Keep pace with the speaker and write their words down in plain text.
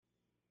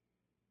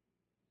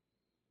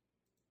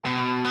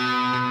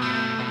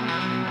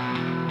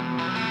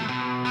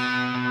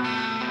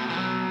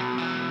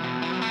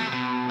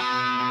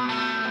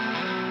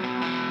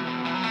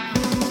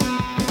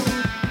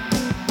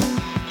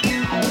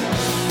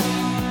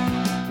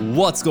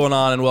What's going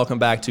on, and welcome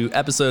back to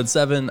episode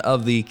 7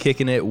 of the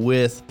Kickin It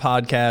with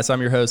podcast. I'm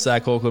your host,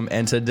 Zach Holcomb,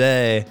 and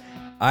today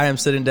I am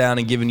sitting down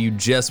and giving you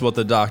just what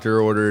the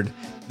doctor ordered.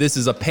 This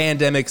is a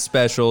pandemic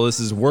special. This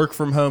is work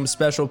from home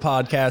special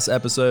podcast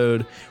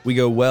episode. We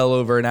go well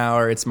over an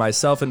hour. It's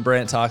myself and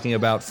Brent talking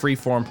about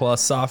Freeform Plus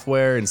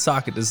software and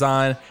socket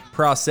design,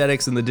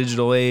 prosthetics in the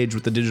digital age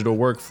with the digital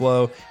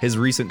workflow, his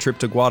recent trip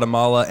to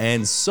Guatemala,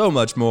 and so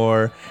much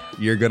more.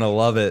 You're going to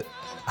love it.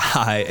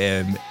 I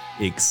am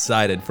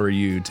excited for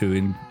you to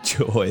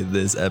enjoy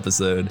this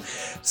episode.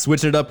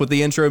 Switching it up with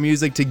the intro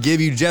music to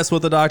give you just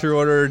what the doctor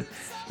ordered.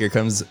 Here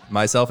comes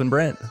myself and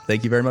Brent.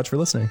 Thank you very much for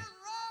listening.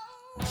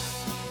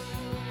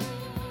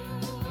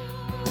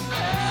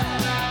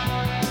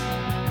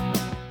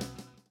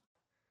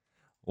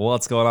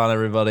 What's going on,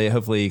 everybody?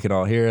 Hopefully you can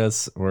all hear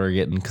us. We're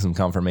getting some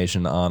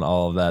confirmation on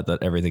all of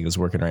that everything is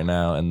working right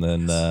now, and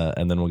then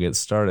we'll get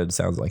started.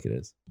 Sounds like it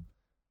is.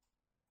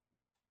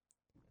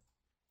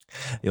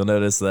 You'll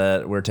notice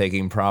that we're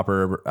taking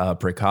proper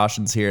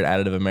precautions here at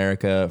Additive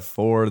America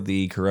for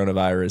the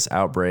coronavirus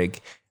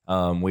outbreak.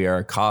 We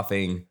are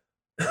coughing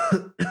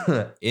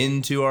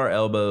into our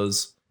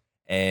elbows,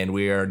 and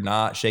we are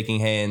not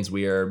shaking hands.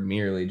 We are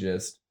merely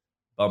just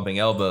bumping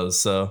elbows.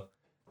 So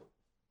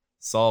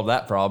solve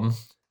that problem.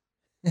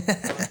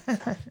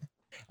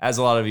 As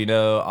a lot of you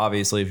know,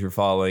 obviously, if you're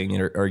following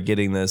or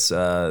getting this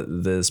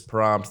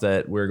prompt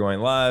that we're going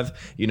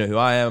live, you know who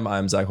I am.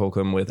 I'm Zach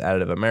Holcomb with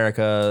Additive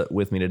America.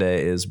 With me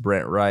today is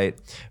Brent Wright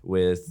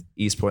with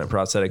East Point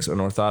Prosthetics and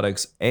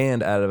Orthotics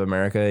and Additive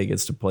America. He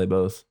gets to play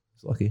both.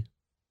 He's lucky.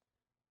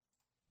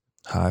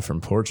 Hi from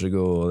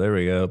Portugal. There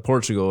we go.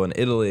 Portugal and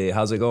Italy.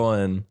 How's it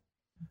going?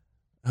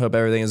 Hope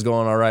everything is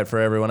going all right for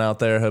everyone out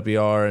there. Hope you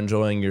are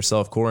enjoying your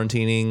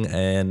self-quarantining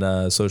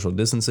and social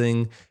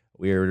distancing.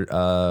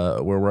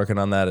 We're working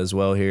on that as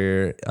well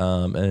here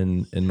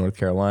in North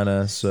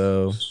Carolina.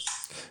 So,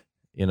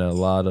 you know, a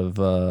lot of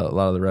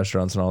the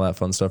restaurants and all that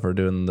fun stuff are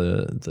doing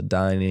the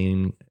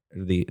dining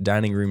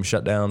room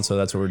shutdown. So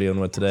that's what we're dealing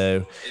with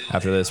today.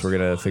 After this, we're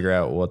gonna figure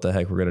out what the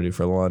heck we're gonna do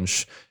for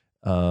lunch,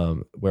 where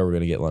we're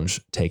gonna get lunch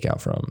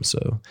takeout from.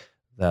 So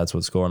that's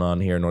what's going on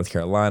here in North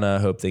Carolina.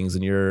 Hope things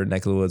in your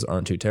neck of the woods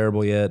aren't too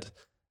terrible yet.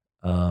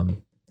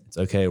 It's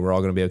okay. We're all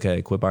gonna be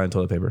okay. Quit buying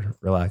toilet paper.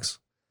 Relax.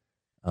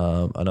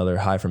 Another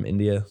hi from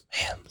India.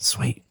 Man,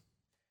 sweet.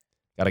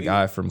 Got a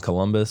guy from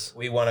Columbus.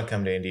 We want to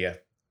come to India.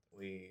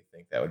 We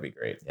think that would be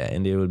great. Yeah,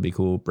 India would be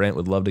cool. Brent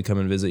would love to come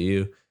and visit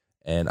you,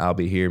 and I'll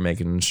be here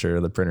making sure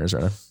the printer's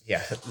running.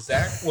 Yeah,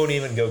 Zach won't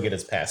even go get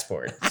his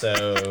passport.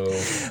 So,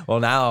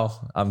 well,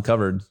 now I'm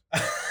covered.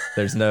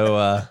 There's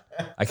no,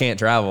 I can't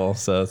travel,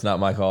 so it's not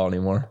my call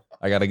anymore.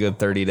 I got a good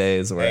 30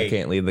 days where I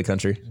can't leave the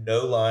country.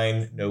 No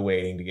line, no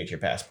waiting to get your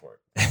passport.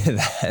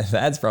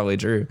 That's probably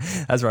true.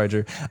 That's probably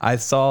true. I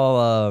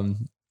saw,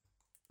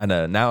 I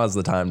know now is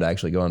the time to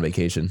actually go on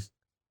vacation.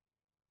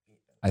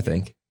 I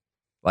think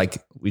like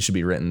we should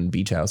be renting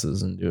beach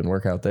houses and doing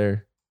work out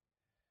there.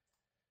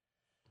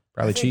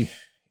 Probably cheap.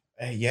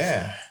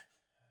 Yeah.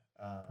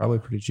 Probably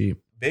pretty cheap.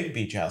 Big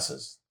beach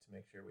houses to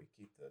make sure we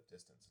keep the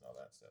distance and all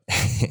that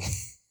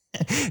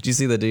stuff. Did you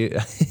see the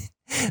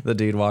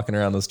dude walking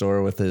around the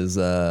store with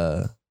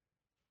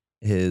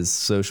his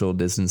social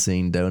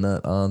distancing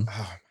donut on? Oh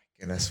my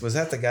goodness. Was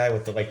that the guy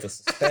with the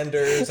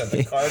suspenders and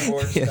the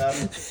cardboard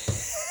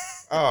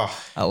stuff? Oh,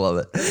 I love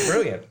it. That's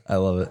brilliant. I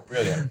love it.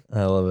 Brilliant.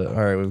 I love it.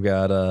 All right. We've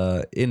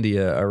got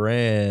India,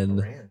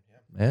 Iran,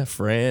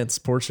 France,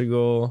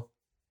 Portugal,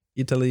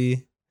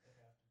 Italy,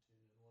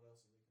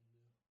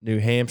 New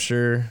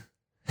Hampshire.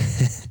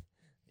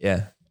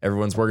 Yeah.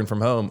 Everyone's working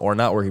from home or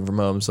not working from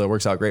home. So it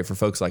works out great for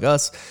folks like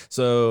us.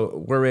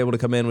 So we're able to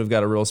come in. We've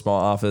got a real small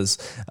office,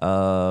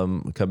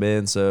 come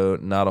in. So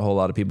not a whole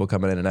lot of people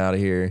coming in and out of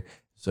here.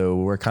 So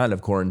we're kind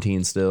of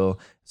quarantined still.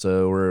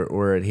 So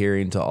we're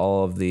adhering to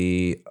all of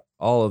the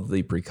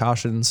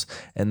precautions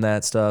and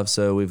that stuff.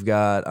 So we've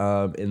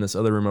got in this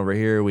other room over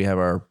here, we have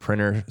our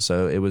printer.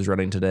 So it was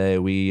running today.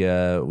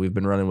 We've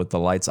been running with the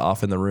lights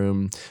off in the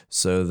room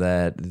so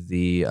that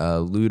the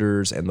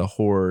looters and the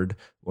horde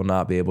will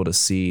not be able to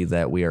see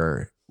that we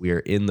are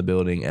in the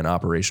building and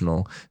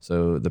operational.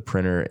 So the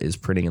printer is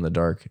printing in the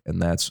dark,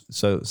 and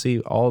see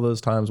all those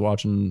times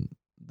watching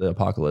the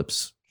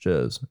apocalypse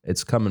shows,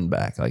 it's coming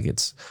back. Like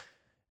it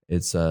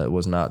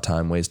was not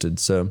time wasted.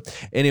 So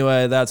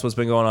anyway, that's what's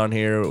been going on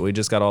here. We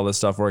just got all this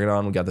stuff working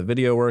on. We got the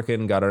video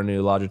working, got our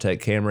new Logitech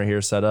camera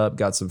here set up,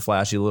 got some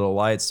flashy little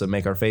lights to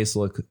make our faces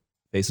look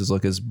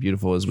as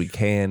beautiful as we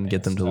can,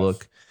 get them to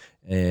look.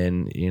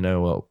 And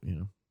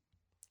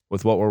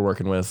with what we're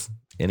working with,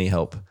 any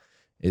help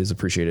is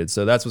appreciated.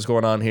 So that's what's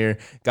going on here.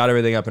 Got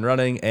everything up and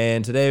running.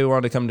 And today we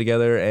wanted to come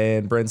together,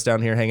 and Brent's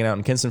down here hanging out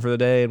in Kinston for the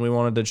day, and we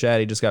wanted to chat.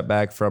 He just got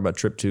back from a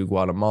trip to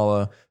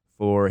Guatemala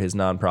for his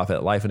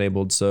nonprofit Life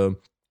Enabled. So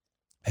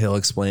he'll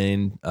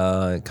explain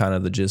kind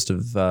of the gist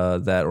of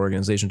that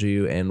organization to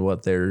you and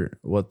what their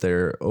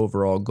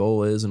overall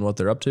goal is and what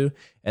they're up to.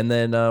 And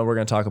then we're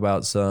going to talk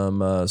about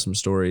some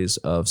stories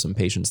of some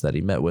patients that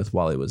he met with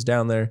while he was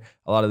down there.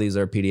 A lot of these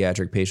are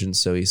pediatric patients,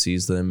 so he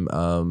sees them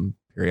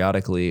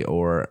periodically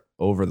or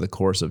over the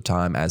course of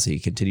time as he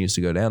continues to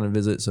go down and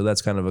visit. So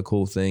that's kind of a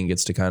cool thing.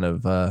 Gets to kind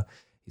of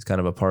he's kind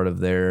of a part of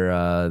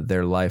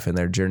their life and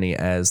their journey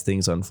as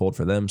things unfold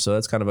for them. So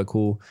that's kind of a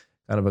cool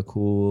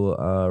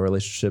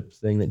relationship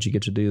thing that you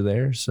get to do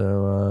there.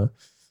 So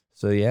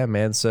yeah,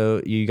 man.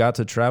 So you got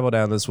to travel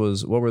down.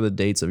 What were the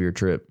dates of your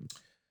trip?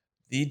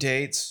 The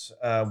dates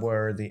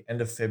were the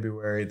end of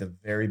February, the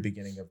very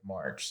beginning of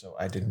March. So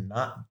I did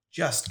not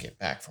just get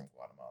back from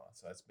Guatemala.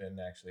 So it's been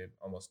actually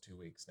almost 2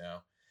 weeks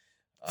now.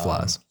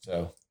 Flies.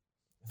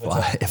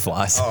 It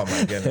flies. Oh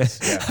my goodness!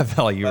 Yeah. I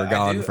felt like you were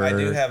gone for 10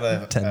 days. I do have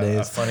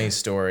a funny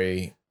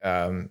story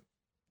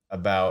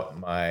about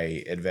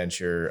my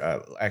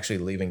adventure actually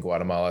leaving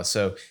Guatemala.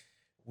 So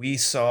we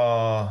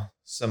saw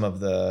some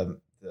of the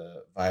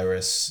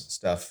virus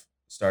stuff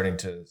starting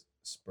to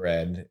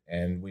spread,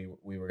 and we knew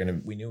we were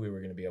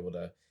gonna be able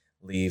to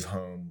leave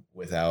home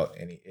without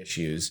any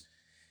issues.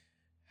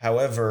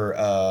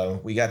 However,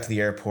 we got to the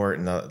airport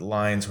and the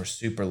lines were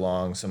super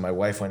long. So my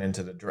wife went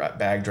into the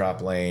bag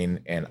drop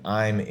lane, and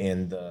I'm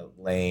in the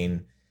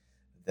lane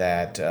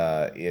that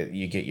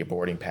you get your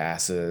boarding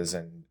passes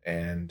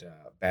and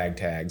bag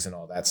tags and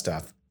all that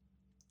stuff.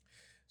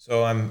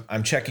 So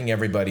I'm checking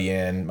everybody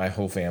in. My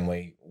whole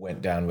family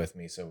went down with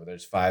me. So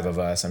there's 5 of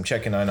us. I'm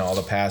checking on all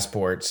the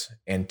passports.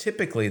 And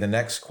typically the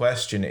next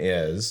question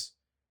is,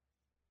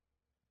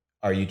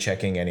 are you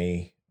checking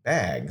any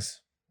bags?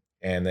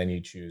 And then you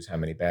choose how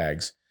many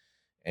bags,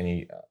 and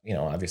you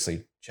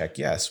obviously check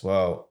yes.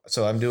 Well,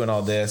 so I'm doing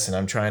all this and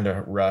I'm trying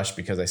to rush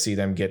because I see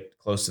them get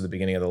close to the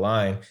beginning of the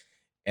line.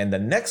 And the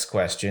next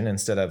question,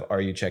 instead of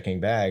are you checking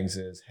bags,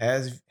 is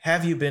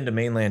have you been to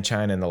mainland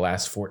China in the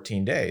last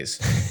 14 days?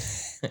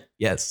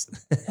 Yes.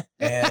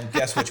 And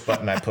guess which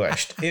button I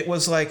pushed? It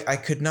was like I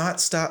could not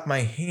stop my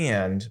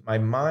hand. My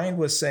mind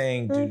was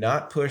saying, do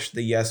not push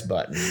the yes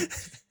button.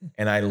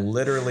 And I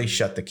literally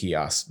shut the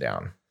kiosk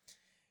down.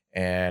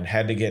 And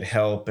had to get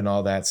help and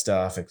all that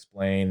stuff,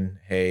 explain,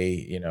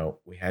 hey,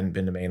 we hadn't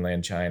been to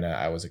mainland China.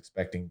 I was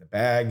expecting the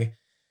bag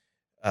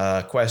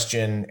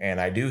question,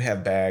 and I do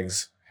have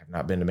bags. I have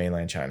not been to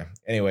mainland China.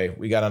 Anyway,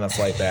 we got on a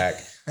flight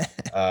back,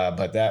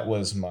 but that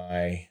was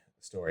my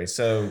story.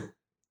 So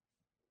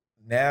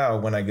now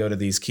when I go to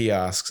these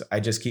kiosks, I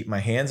just keep my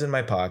hands in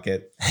my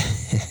pocket.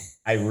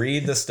 I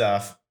read the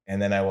stuff,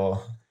 and then I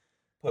will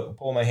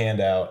pull my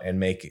hand out and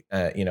make,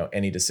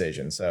 any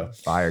decision. So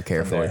fire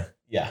carefully.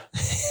 Yeah.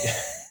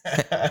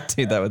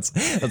 Dude,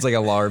 that's like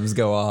alarms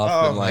go off.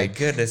 Oh and my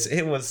goodness.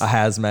 It was a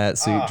hazmat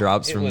suit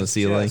drops from the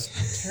ceiling.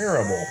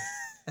 Terrible.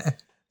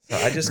 So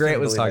I just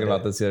Grant was talking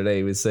about this the other day.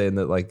 He was saying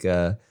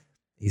that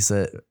he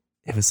said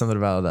it was something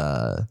about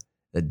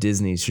that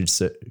Disney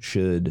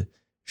should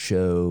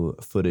show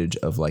footage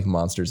of like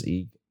Monsters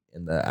Inc.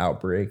 in the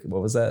outbreak.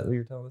 What was that you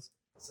were telling us?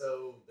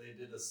 So they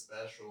did a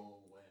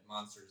special when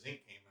Monsters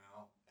Inc. came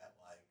out at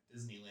like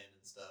Disneyland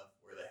and stuff,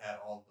 where they had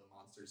all the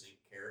Monsters Inc.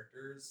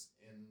 characters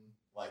in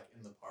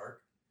the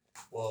park.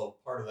 Well,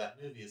 part of that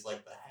movie is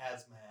like the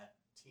hazmat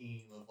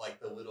team of like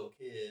the little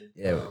kid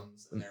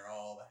comes and they're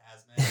all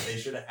the hazmat. They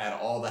should have had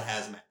all the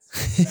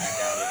hazmats back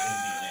out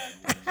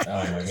at Disneyland.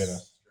 Oh my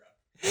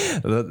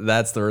goodness.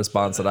 That's the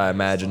response that I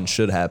imagine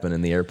should happen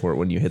in the airport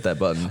when you hit that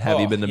button. Have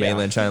you been to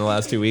mainland China the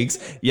last 2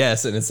 weeks?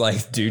 Yes. And it's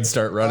like, dude,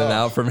 start running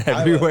out from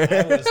everywhere.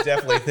 I was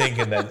definitely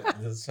thinking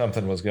that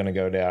something was going to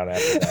go down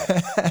after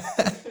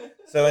that.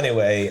 So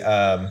anyway,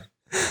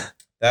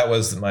 that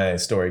was my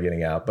story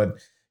getting out. But,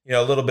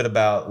 a little bit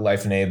about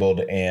Life Enabled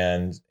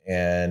and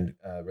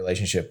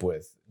relationship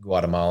with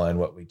Guatemala and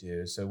what we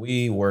do. So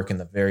we work in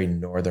the very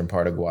northern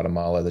part of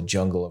Guatemala, the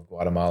jungle of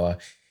Guatemala.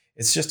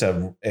 It's just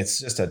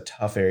a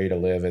tough area to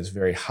live. It's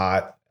very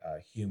hot,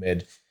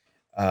 humid,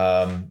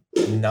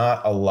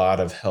 not a lot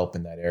of help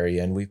in that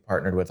area. And we've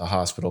partnered with a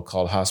hospital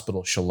called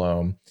Hospital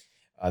Shalom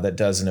that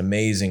does an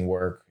amazing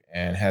work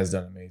and has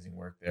done amazing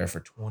work there for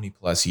 20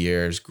 plus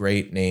years.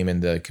 Great name in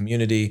the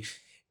community.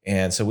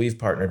 And so we've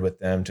partnered with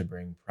them to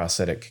bring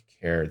prosthetic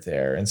care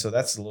there. And so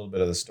that's a little bit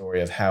of the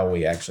story of how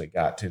we actually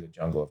got to the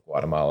jungle of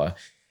Guatemala.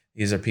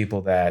 These are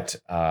people that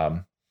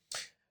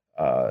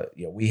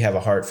we have a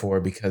heart for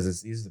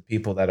because these are the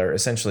people that are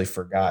essentially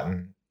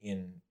forgotten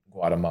in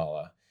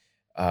Guatemala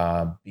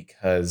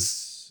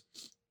because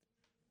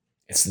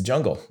it's the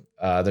jungle.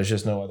 There's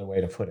just no other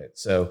way to put it.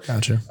 So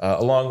gotcha.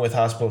 Along with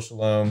Hospital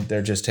Shalom,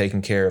 they're just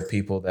taking care of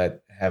people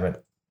that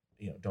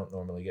don't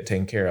normally get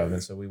taken care of.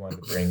 And so we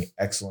wanted to bring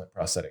excellent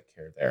prosthetic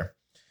care there.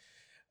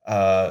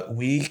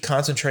 We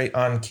concentrate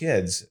on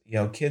kids.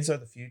 Kids are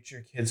the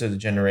future. Kids are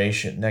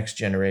the next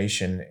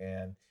generation.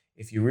 And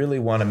if you really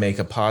want to make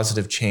a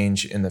positive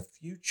change in the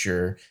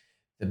future,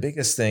 the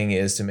biggest thing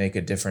is to make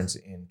a difference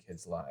in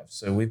kids' lives.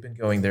 So we've been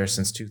going there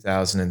since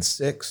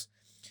 2006.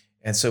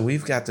 And so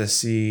we've got to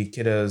see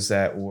kiddos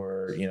that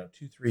were,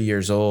 2-3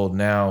 years old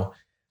now,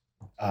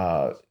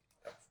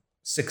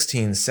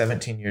 16,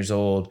 17 years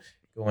old,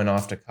 going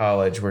off to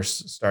college. We're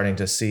starting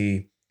to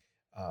see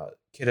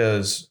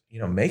kiddos,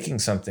 making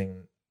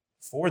something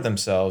for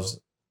themselves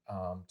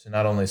to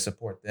not only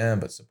support them,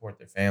 but support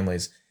their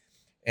families.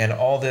 And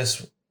all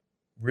this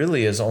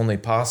really is only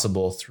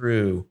possible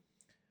through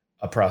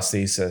a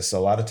prosthesis. A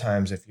lot of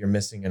times, if you're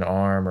missing an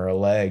arm or a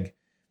leg,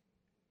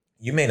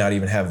 you may not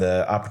even have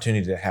the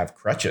opportunity to have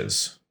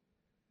crutches,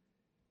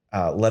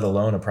 let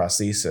alone a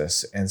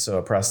prosthesis. And so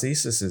a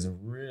prosthesis is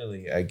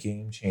really a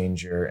game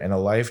changer and a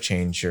life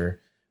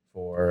changer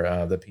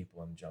for the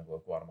people in the jungle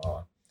of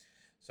Guatemala.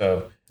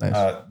 So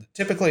nice.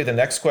 Typically the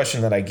next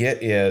question that I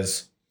get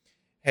is,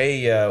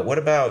 hey, what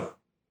about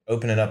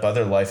opening up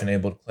other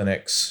life-enabled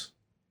clinics,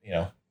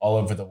 all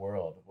over the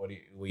world?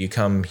 Will you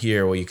come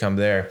here? Will you come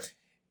there?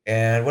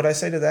 And what I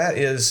say to that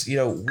is,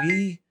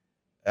 we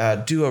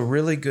do a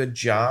really good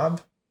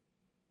job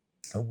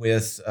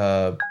with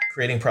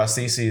creating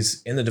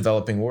prostheses in the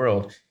developing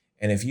world.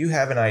 And if you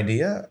have an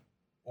idea,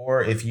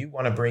 or if you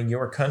want to bring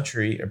your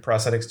country or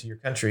prosthetics to your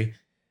country,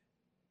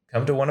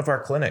 come to one of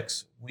our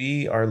clinics.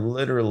 We are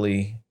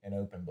literally an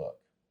open book.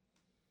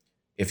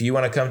 If you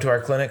want to come to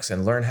our clinics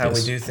and learn how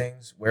we do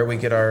things, where we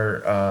get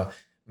our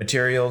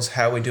materials,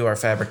 how we do our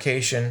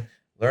fabrication,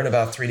 learn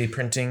about 3D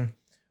printing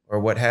or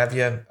what have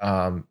you,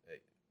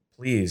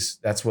 please,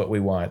 that's what we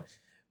want.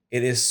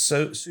 It is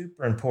so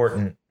super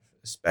important,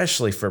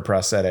 especially for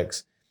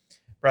prosthetics.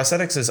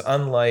 Prosthetics is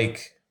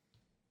unlike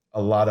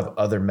a lot of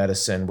other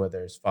medicine where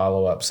there's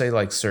follow-up, say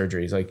like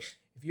surgeries. Like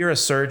if you're a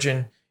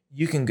surgeon,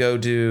 you can go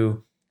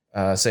do,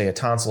 say, a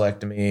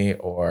tonsillectomy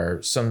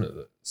or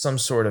some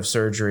sort of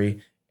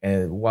surgery.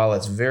 And while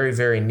it's very,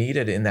 very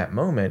needed in that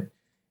moment,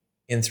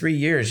 in 3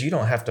 years, you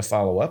don't have to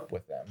follow up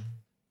with them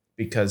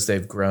because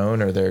they've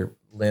grown or their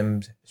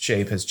limb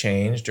shape has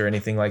changed or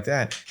anything like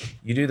that.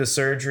 You do the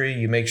surgery,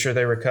 you make sure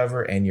they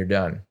recover, and you're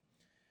done.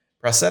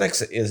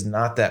 Prosthetics is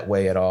not that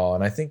way at all.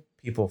 And I think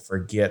people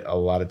forget a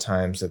lot of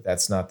times that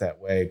that's not that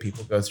way.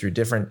 People go through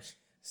different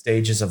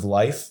stages of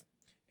life,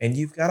 and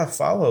you've got to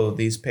follow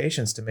these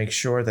patients to make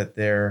sure that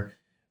they're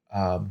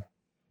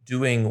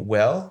doing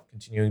well,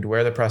 continuing to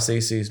wear the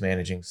prostheses,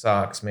 managing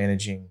socks,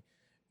 managing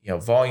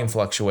volume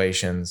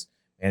fluctuations,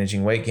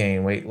 managing weight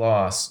gain, weight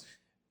loss.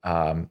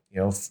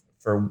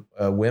 For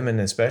women,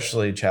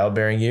 especially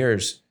childbearing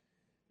years,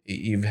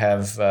 you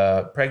have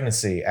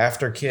pregnancy,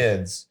 after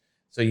kids.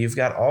 So you've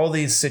got all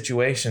these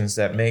situations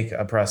that make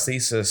a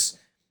prosthesis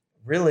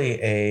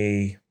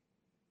really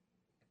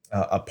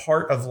a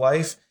part of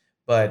life,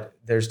 but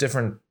there's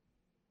different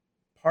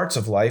parts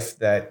of life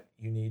that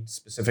you need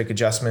specific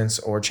adjustments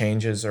or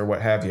changes or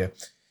what have you.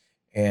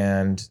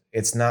 And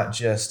it's not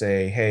just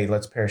hey,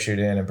 let's parachute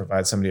in and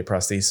provide somebody a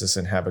prosthesis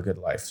and have a good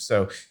life.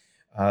 So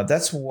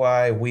that's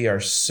why we are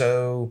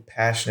so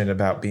passionate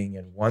about being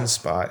in one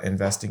spot,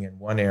 investing in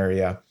one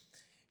area,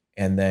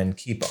 and then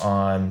keep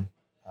on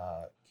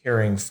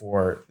caring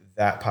for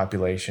that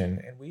population.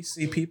 And we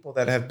see people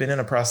that have been in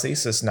a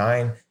prosthesis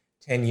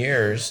 9-10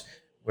 years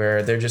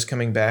where they're just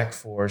coming back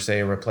for, say,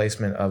 a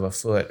replacement of a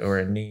foot or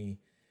a knee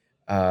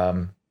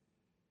and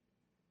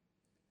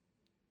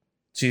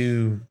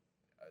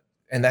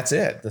that's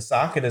it. The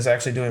socket is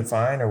actually doing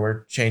fine, or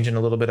we're changing a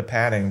little bit of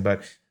padding.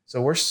 But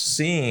so we're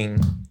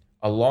seeing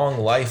a long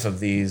life of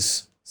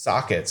these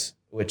sockets,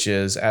 which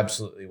is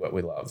absolutely what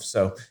we love.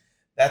 So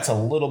that's a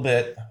little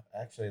bit,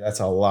 actually, that's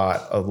a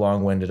lot of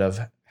long-winded of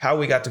how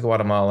we got to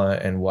Guatemala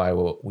and why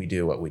we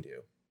do what we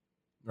do.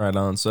 Right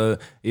on. So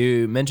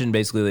you mentioned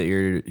basically that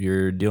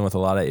you're dealing with a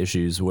lot of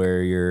issues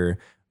where you're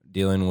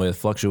dealing with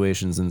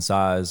fluctuations in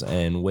size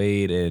and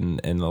weight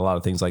and a lot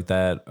of things like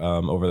that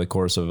over the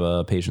course of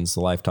a patient's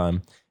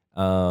lifetime.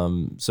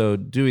 So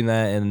doing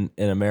that in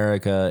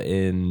America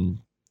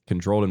in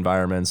controlled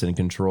environments and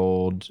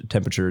controlled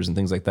temperatures and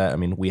things like that. I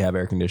mean, we have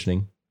air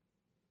conditioning.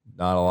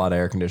 Not a lot of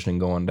air conditioning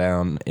going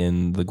down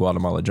in the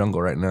Guatemala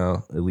jungle right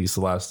now, at least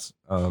the last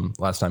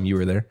time you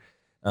were there.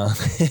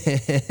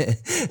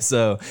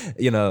 So,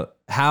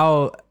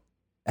 how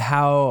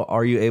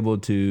are you able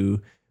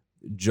to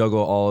juggle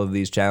all of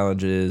these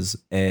challenges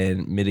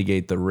and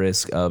mitigate the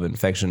risk of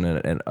infection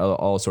and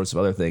all sorts of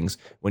other things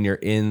when you're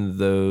in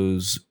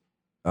those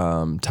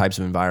types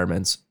of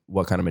environments?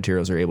 What kind of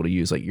materials are you able to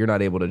use? Like, you're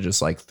not able to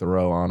just like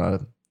throw on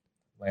a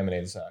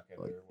laminated socket.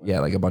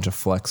 Like a bunch of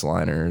flex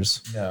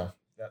liners. No.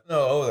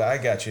 I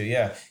got you.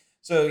 Yeah.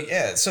 So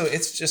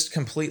it's just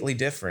completely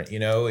different,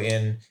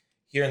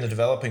 here in the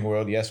developing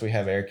world. Yes, we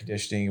have air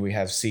conditioning, we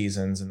have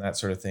seasons and that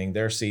sort of thing.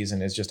 Their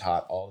season is just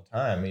hot all the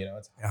time.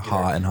 It's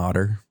hot and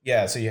hotter.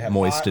 Yeah. So you have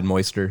moist and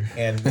moister,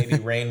 and maybe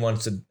rain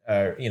once,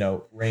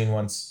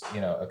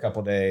 a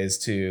couple days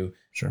to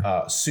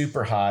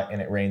super hot,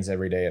 and it rains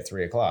every day at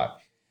 3:00.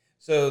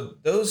 So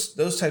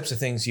those types of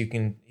things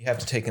you have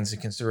to take into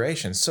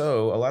consideration.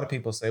 So a lot of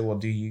people say, well,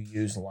 do you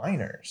use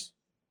liners?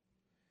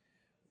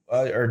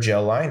 Or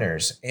gel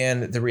liners?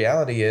 And the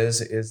reality is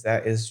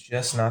that is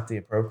just not the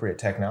appropriate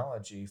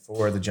technology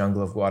for the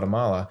jungle of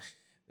Guatemala.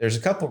 There's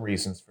a couple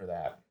reasons for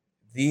that.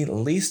 The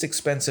least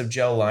expensive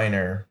gel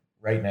liner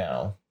right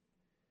now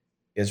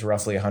is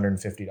roughly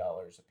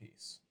 $150 a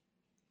piece.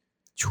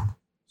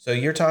 So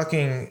you're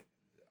talking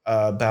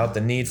about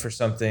the need for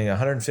something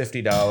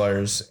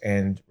 $150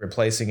 and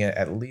replacing it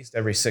at least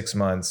every 6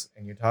 months.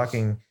 And you're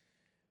talking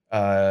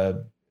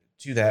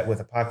to that with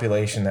a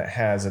population that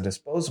has a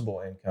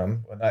disposable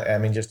income, well, not, I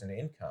mean, just an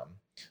income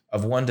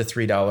of $1 to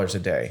 $3 a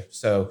day.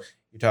 So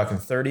you're talking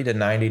 $30 to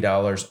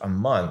 $90 a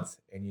month.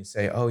 And you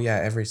say, oh yeah,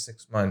 every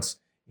 6 months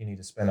you need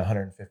to spend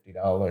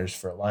 $150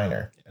 for a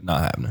liner.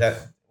 Not happening.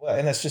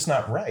 And that's just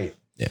not right.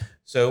 Yeah.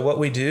 So what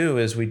we do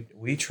is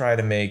we try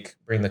to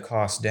bring the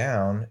cost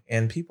down,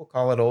 and people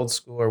call it old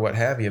school or what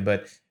have you,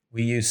 but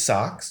we use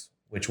socks,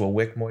 which will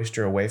wick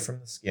moisture away from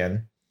the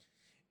skin.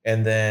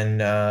 And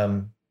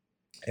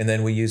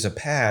then we use a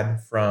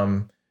pad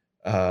from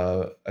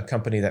a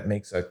company that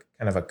makes a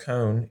kind of a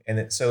cone. And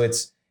it's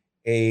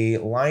a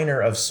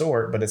liner of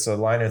sort, but it's a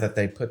liner that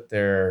they put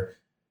their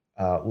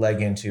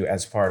leg into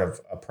as part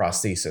of a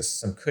prosthesis,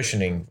 some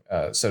cushioning,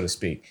 so to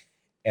speak.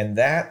 And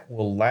that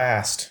will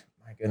last,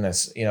 my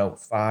goodness,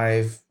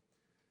 5,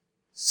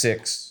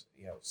 6,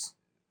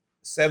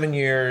 7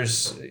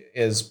 years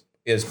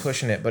is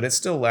pushing it, but it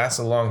still lasts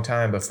a long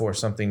time before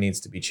something needs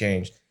to be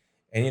changed.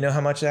 And you know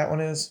how much that one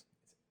is?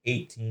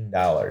 $18.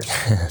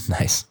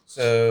 Nice.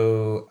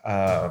 So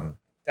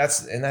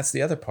that's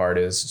the other part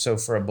is, so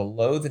for a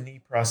below the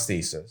knee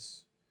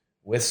prosthesis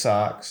with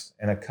socks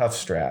and a cuff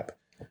strap,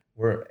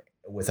 we're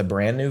with a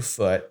brand new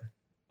foot,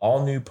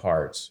 all new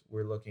parts,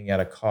 we're looking at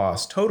a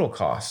total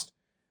cost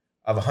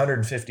of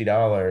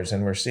 $150,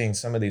 and we're seeing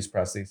some of these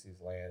prostheses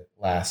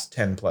last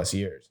 10 plus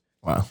years.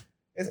 Wow.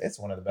 It's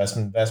one of the best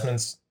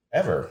investments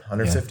ever.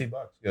 $150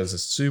 goes a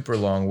super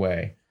long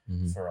way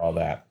for all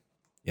that.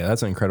 Yeah,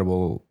 that's an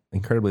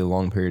incredibly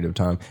long period of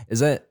time.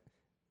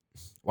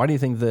 Why do you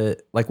think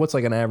that, like, what's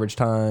like an average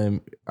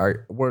time?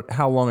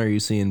 How long are you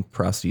seeing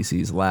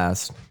prostheses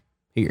last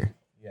here?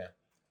 Yeah.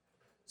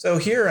 So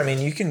here, I mean,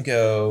 you can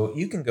go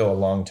a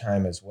long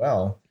time as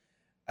well.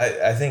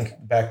 I think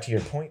back to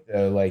your point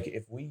though, like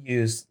if we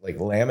use like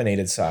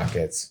laminated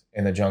sockets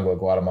in the jungle of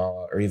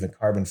Guatemala or even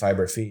carbon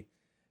fiber feet,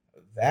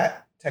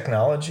 that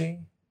technology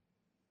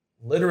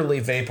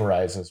literally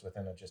vaporizes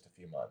within just a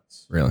few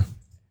months. Really?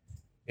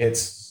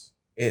 It's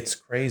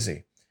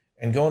crazy.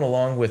 And going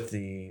along with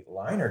the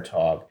liner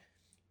talk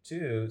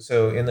too.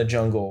 So in the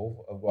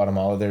jungle of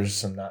Guatemala, there's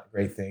some not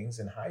great things,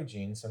 and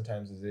hygiene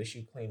sometimes is an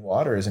issue. Clean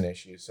water is an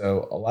issue.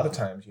 So a lot of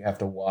times you have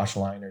to wash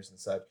liners and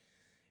such.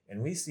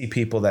 And we see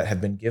people that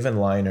have been given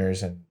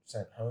liners and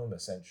sent home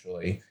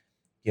essentially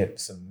get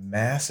some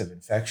massive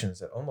infections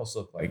that almost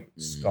look like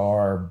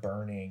scar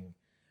burning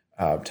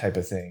type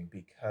of thing,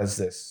 because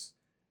this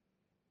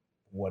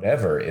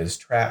whatever is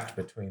trapped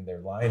between their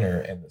liner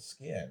and the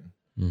skin.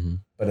 Mm-hmm.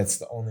 But it's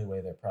the only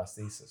way their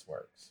prosthesis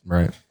works.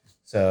 Right.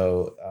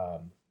 So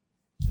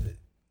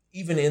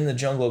even in the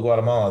jungle of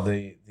Guatemala,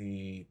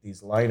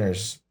 these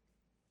liners,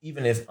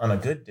 even if on a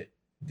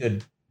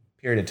good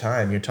period of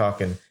time, you're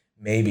talking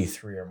maybe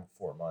 3 or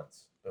 4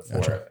 months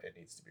before it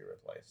needs to be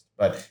replaced.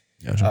 But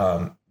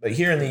but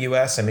here in the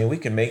U.S., I mean, we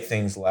can make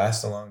things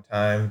last a long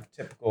time.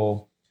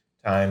 Typical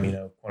time,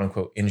 quote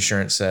unquote,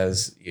 insurance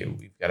says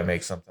we've got to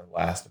make something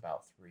last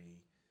about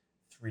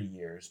three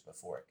years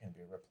before it can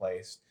be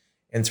replaced.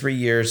 And 3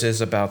 years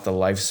is about the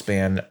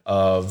lifespan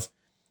of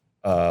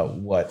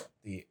what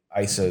the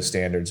ISO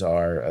standards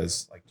are,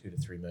 as like 2 to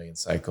 3 million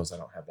cycles. I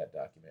don't have that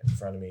document in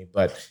front of me,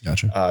 but 2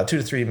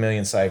 to 3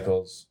 million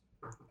cycles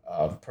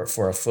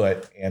for a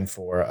foot and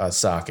for a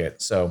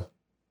socket. So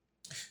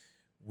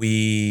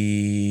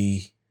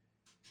we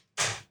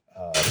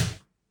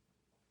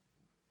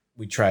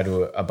try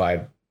to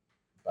abide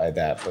by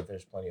that, but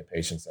there's plenty of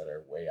patients that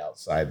are way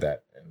outside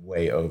that and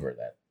way over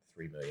that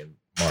 3 million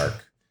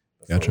mark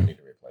before we need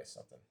to replace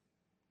something.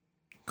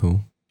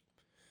 Cool.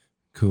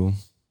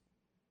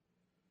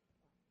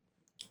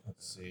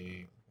 Let's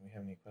see. Do we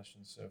have any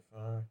questions so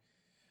far?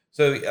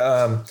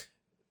 So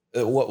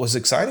what was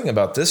exciting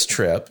about this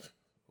trip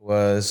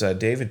was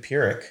David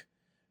Purick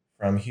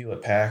from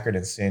Hewlett Packard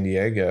in San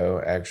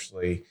Diego.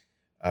 Actually,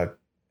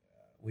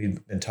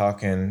 we've been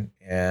talking,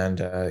 and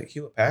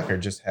Hewlett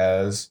Packard just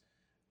has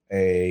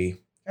a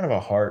kind of a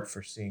heart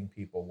for seeing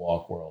people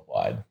walk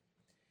worldwide.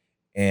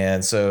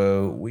 And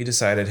so we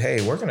decided,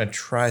 hey, we're going to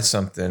try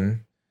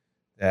something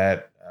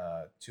that,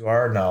 to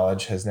our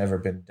knowledge, has never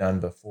been done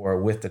before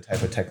with the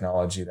type of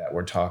technology that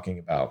we're talking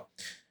about,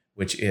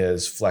 which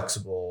is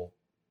flexible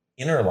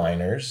inner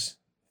liners,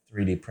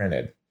 3D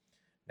printed.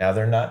 Now,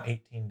 they're not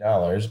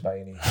 $18 by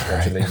any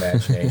stretch of the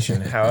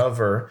imagination.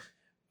 However,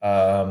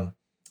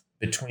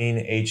 between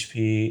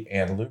HP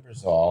and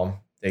Lubrizol,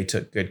 they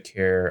took good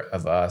care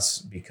of us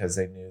because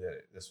they knew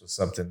that this was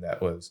something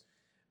that was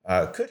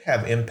could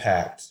have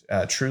impact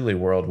truly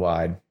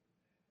worldwide.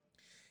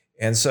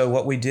 And so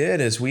what we did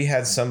is we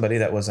had somebody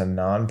that was a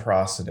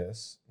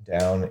non-prosthetist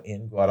down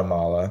in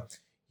Guatemala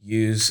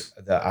use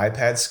the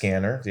iPad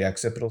scanner, the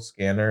occipital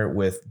scanner,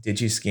 with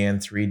DigiScan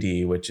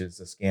 3D, which is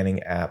the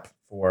scanning app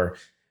for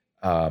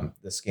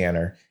the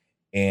scanner,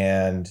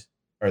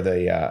 or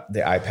the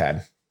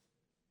iPad.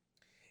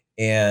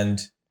 And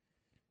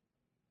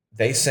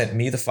they sent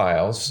me the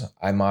files.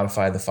 I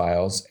modified the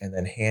files and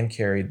then hand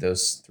carried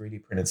those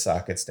 3D printed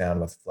sockets down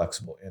with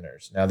flexible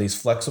inners. Now, these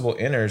flexible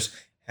inners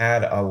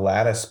had a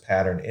lattice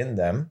pattern in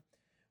them,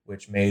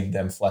 which made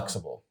them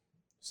flexible.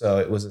 So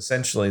it was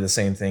essentially the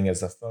same thing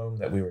as the foam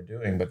that we were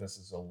doing, but this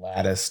is a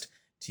latticed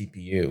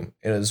TPU.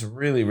 It was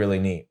really, really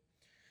neat.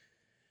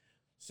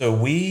 So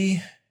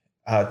we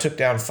took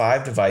down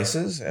 5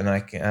 devices, and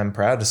I'm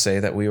proud to say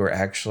that we were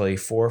actually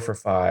 4 for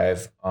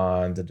 5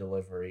 on the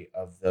delivery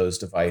of those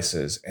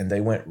devices, and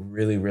they went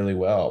really, really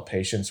well.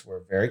 Patients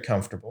were very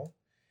comfortable,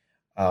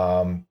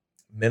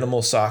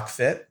 minimal sock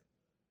fit,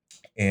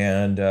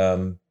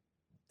 and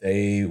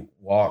they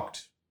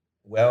walked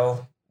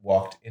well,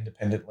 walked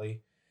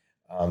independently.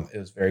 It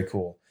was very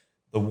cool.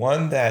 The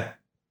one that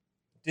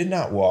did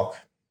not walk,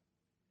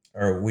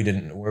 or we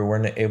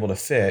weren't able to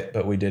fit,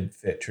 but we did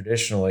fit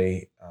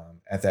traditionally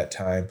at that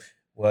time,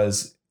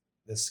 was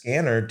the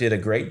scanner did a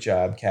great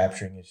job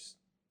capturing his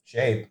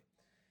shape.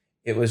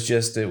 It was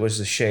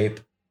the shape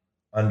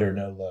under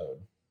no load.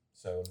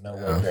 So no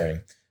load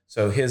bearing.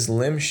 So his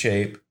limb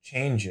shape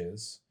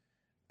changes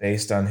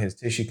based on his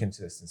tissue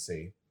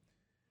consistency,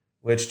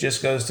 which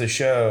just goes to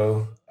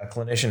show a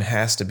clinician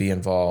has to be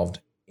involved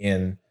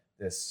in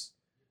this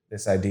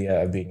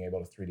idea of being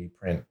able to 3D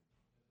print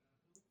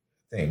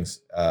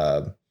things.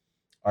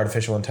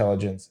 Artificial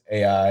intelligence,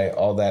 AI,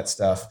 all that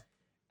stuff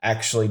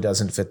actually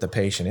doesn't fit the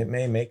patient. It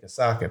may make a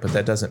socket, but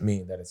that doesn't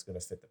mean that it's going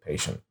to fit the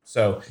patient.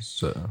 So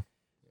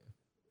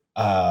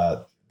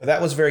but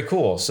that was very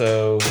cool.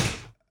 So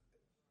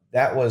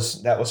that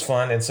was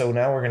fun. And so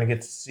now we're going to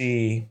get to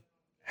see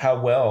how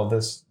well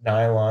this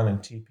nylon and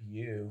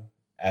TPU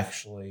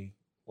actually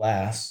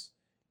lasts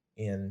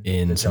in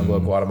the jungle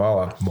of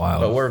Guatemala.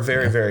 Wow. But we're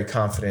very, very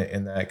confident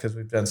in that because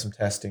we've done some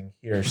testing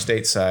here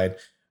stateside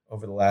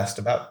over the last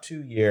about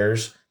 2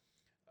 years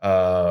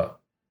on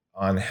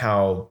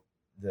how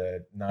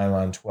the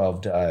nylon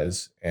 12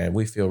 does. And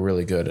we feel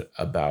really good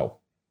about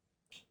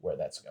where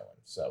that's going.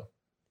 So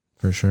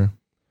For sure.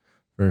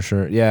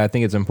 Yeah, I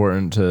think it's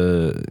important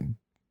to,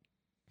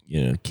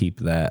 keep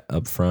that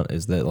up front,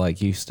 is that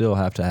like you still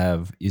have to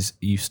have,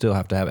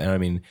 and I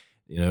mean,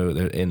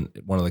 in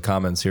one of the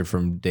comments here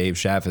from Dave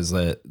Schaff is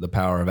that the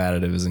power of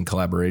additive is in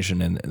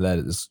collaboration, and that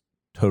is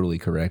totally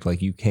correct.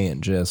 Like you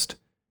can't just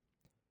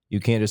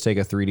take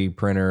a 3D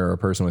printer or a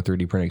person with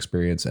 3D print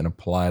experience and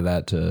apply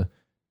that to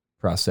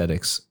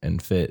prosthetics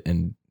and fit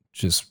and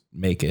just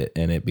make it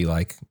and it be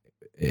like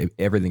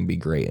everything be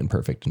great and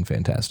perfect and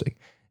fantastic.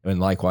 And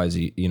likewise,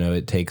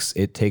 it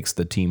takes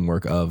the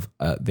teamwork of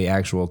the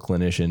actual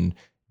clinician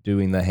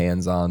doing the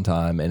hands-on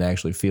time and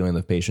actually feeling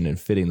the patient and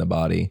fitting the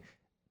body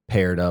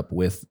paired up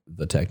with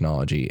the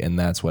technology. And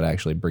that's what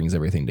actually brings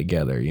everything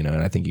together, and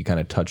I think you kind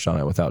of touched on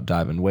it without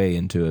diving way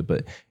into it,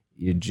 but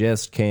you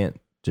just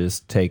can't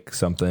just take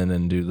something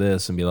and do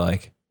this and be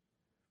like,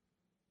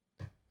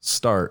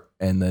 start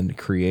and then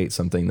create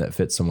something that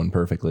fits someone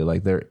perfectly.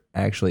 Like there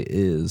actually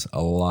is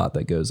a lot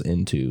that goes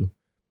into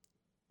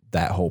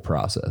that whole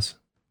process.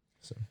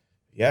 So.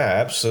 Yeah,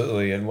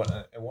 absolutely. And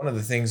one of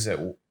the things that,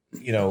 at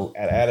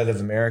Additive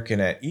American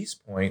at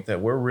East Point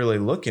that we're really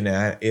looking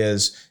at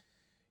is,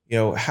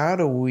 how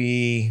do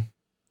we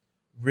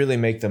really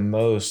make the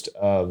most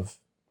of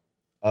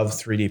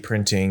 3D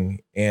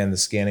printing and the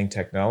scanning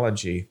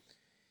technology?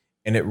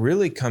 And it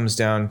really comes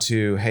down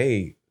to,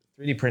 hey,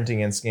 3D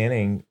printing and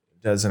scanning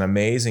does an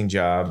amazing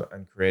job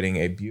on creating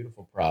a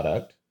beautiful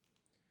product.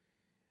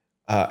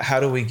 How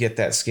do we get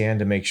that scan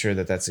to make sure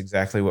that that's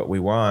exactly what we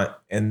want?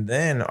 And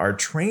then our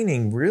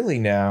training really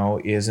now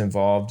is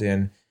involved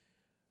in,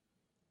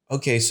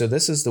 okay, so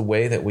this is the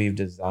way that we've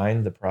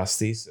designed the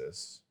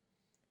prosthesis.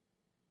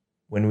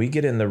 When we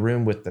get in the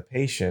room with the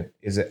patient,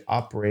 is it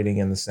operating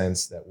in the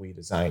sense that we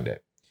designed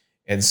it?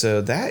 And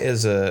so that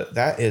is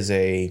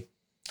a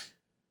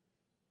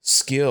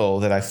skill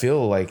that I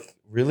feel like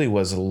really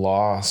was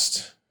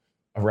lost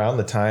around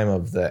the time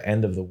of the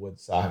end of the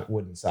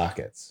wooden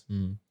sockets.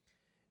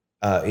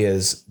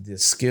 Is the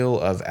skill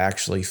of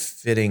actually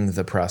fitting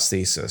the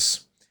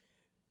prosthesis.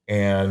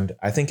 And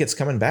I think it's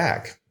coming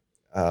back.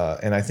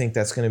 And I think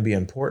that's going to be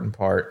an important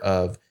part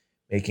of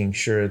making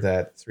sure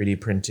that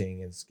 3D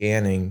printing and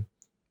scanning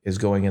is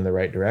going in the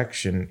right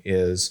direction,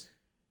 is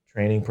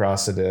training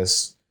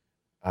prosthetists,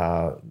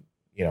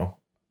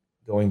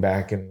 going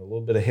back in a little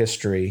bit of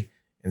history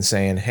and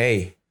saying,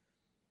 hey,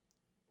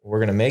 we're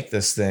going to make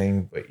this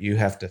thing, but you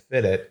have to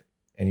fit it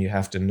and you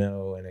have to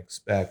know and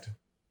expect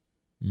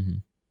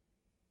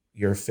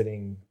your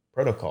fitting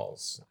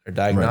protocols or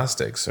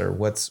diagnostics or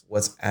what's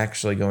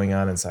actually going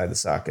on inside the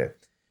socket.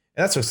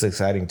 And that's what's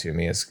exciting to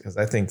me, is because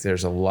I think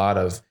there's a lot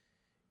of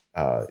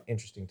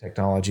interesting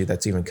technology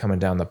that's even coming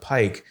down the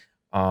pike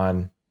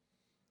on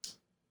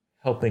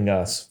helping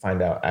us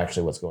find out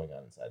actually what's going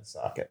on inside the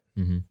socket.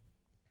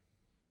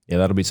 Yeah,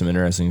 that'll be some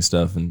interesting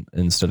stuff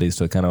and studies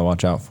to kind of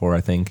watch out for,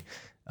 I think.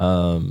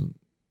 Yeah,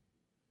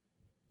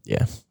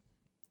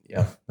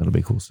 that'll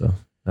be cool stuff.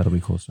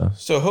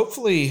 So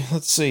hopefully,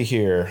 let's see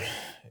here.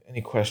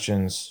 Any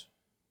questions?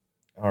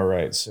 All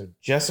right. So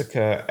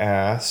Jessica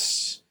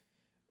asks,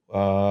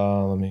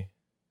 what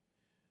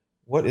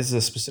is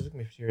the specific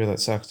material that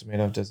socks are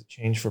made of? Does it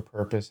change for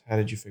purpose? How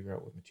did you figure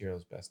out what material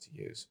is best to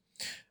use?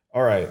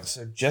 All right.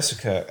 So,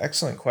 Jessica,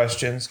 excellent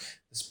questions.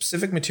 The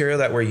specific material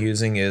that we're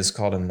using is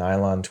called a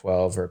nylon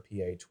 12 or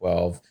PA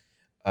 12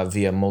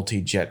 via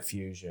multi-jet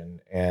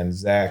fusion. And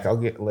Zach,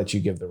 let you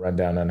give the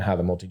rundown on how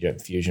the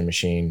multi-jet fusion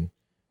machine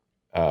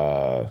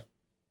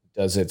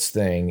does its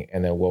thing,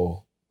 and then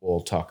we'll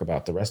talk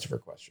about the rest of her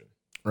question.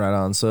 Right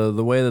on. So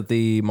the way that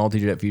the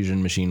multi-jet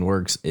fusion machine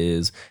works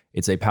is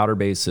it's a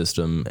powder-based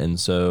system, and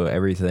so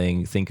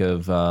everything, think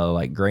of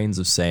like grains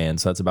of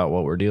sand. So that's about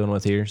what we're dealing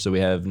with here. So we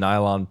have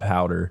nylon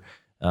powder,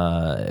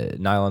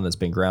 nylon that's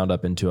been ground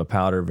up into a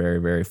powder, very,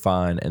 very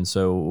fine. And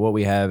so what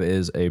we have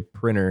is a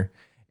printer,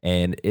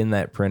 and in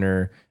that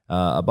printer,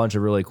 a bunch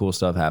of really cool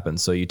stuff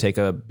happens. So you take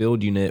a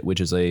build unit,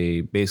 which is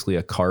basically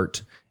a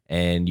cart,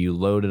 and you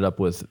load it up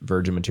with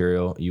virgin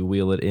material. You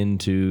wheel it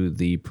into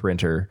the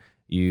printer.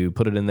 You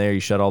put it in there, you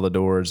shut all the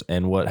doors,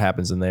 and what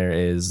happens in there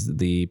is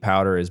the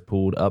powder is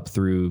pulled up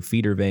through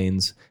feeder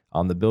veins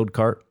on the build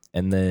cart,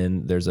 and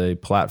then there's a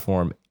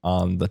platform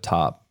on the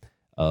top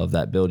of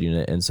that build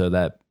unit, and so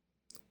that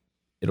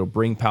it'll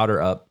bring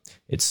powder up.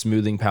 It's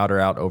smoothing powder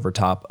out over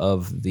top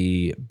of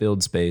the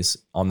build space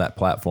on that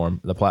platform.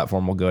 The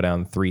platform will go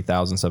down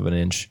 3/1000ths of an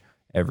inch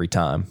every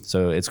time.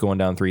 So it's going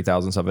down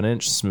 3/1000ths of an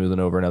inch, smoothing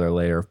over another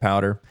layer of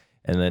powder.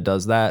 And then it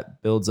does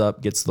that, builds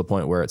up, gets to the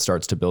point where it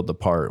starts to build the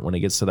part. When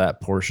it gets to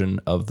that portion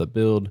of the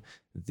build,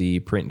 the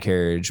print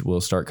carriage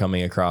will start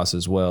coming across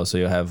as well. So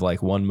you'll have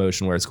like one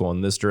motion where it's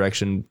going this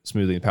direction,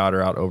 smoothing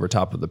powder out over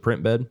top of the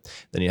print bed.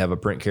 Then you have a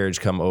print carriage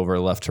come over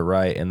left to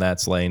right, and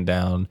that's laying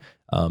down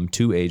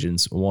two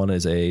agents. One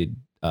is a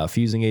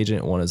fusing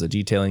agent, one is a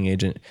detailing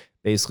agent.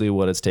 Basically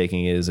what it's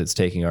taking is it's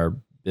taking our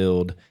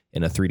build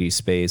in a 3D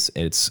space.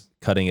 It's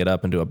cutting it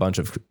up into a bunch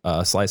of,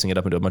 slicing it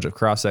up into a bunch of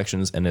cross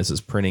sections, and this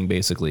is printing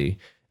basically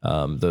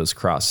those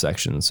cross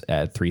sections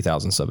at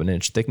 3/1000ths of an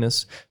inch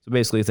thickness. So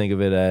basically think of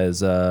it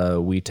as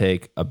we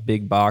take a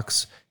big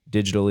box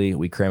digitally,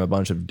 we cram a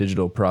bunch of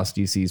digital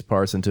prostheses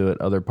parts into it,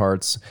 other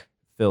parts,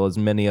 fill as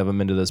many of them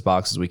into this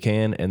box as we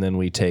can, and then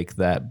we take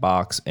that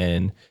box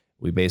and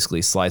we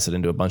basically slice it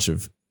into a bunch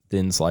of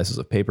thin slices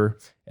of paper,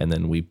 and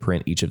then we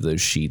print each of those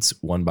sheets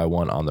one by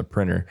one on the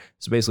printer.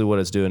 So basically what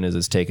it's doing is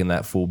it's taking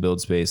that full build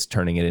space,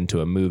 turning it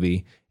into a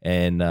movie,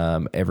 and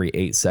every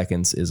 8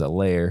 seconds is a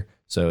layer.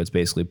 So it's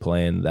basically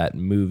playing that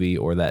movie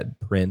or that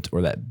print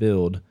or that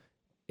build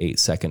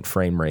 8-second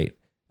frame rate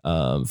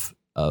of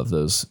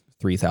those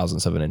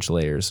 3/1000ths of an inch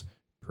layers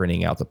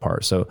printing out the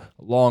part. So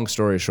long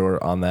story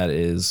short on that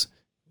is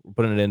we're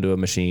putting it into a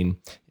machine.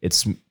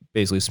 It's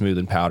basically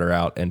smoothing powder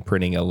out and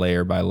printing a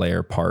layer by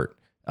layer part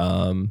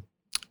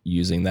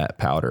using that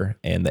powder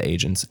and the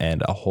agents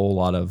and a whole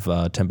lot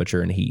of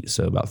temperature and heat.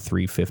 So about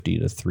 350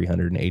 to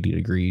 380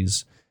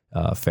 degrees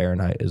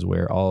Fahrenheit is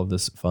where all of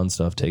this fun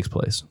stuff takes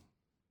place.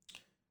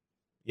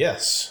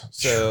 Yes.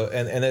 So,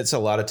 and it's a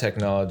lot of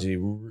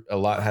technology. A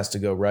lot has to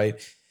go right.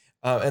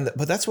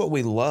 But that's what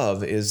we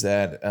love is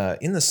that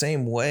in the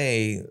same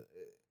way,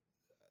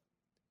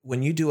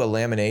 when you do a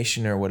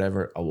lamination or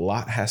whatever, a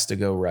lot has to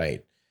go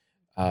right.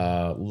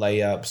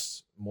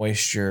 Layups,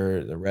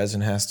 moisture, the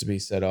resin has to be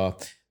set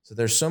off. So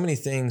there's so many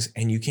things,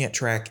 and you can't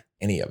track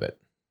any of it.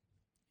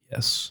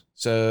 Yes.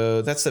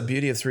 So that's the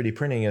beauty of 3D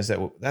printing is that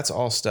that's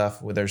all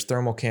stuff where there's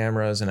thermal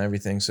cameras and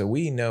everything. So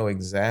we know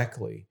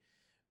exactly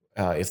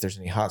if there's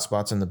any hot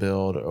spots in the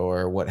build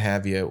or what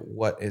have you,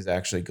 what is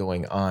actually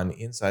going on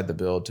inside the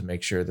build to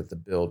make sure that the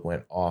build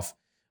went off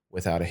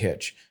without a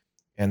hitch.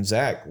 And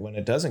Zach, when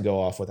it doesn't go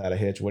off without a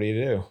hitch, what do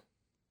you do?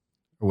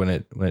 When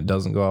it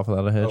doesn't go off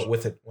without a hitch?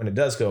 When it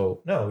doesn't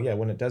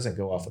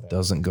go off without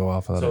doesn't go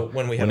off without so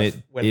when we have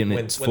when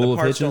the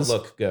parts don't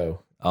look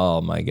go.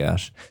 Oh my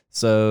gosh.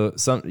 So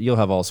you'll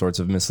have all sorts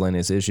of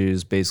miscellaneous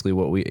issues. Basically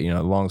what we,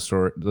 long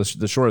story,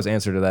 the shortest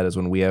answer to that is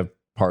when we have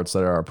parts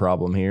that are a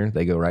problem here,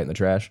 they go right in the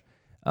trash.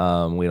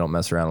 We don't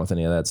mess around with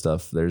any of that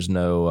stuff. There's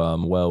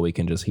no, we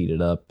can just heat it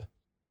up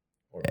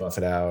or buff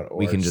it out, or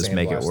we can just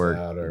make it work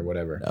or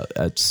whatever.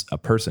 It's a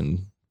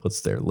person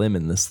puts their limb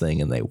in this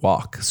thing and they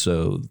walk.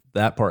 So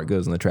that part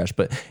goes in the trash.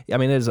 But I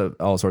mean, there's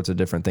all sorts of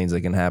different things that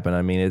can happen.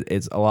 I mean,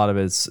 it's a lot of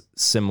it's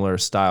similar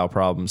style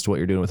problems to what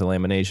you're doing with the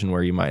lamination,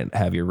 where you might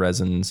have your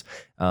resins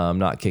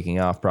not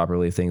kicking off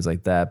properly, things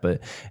like that.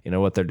 But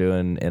what they're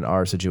doing in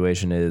our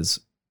situation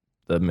is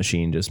the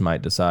machine just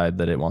might decide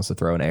that it wants to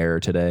throw an error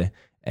today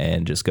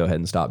and just go ahead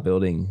and stop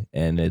building.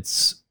 And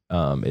it's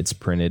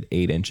printed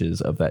 8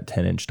 inches of that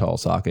 10-inch tall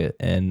socket.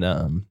 And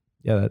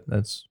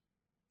that's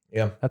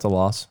a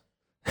loss.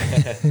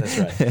 That's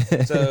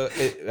right. So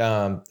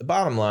the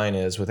bottom line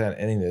is, without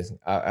anything,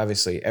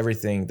 obviously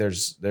everything,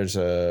 there's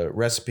a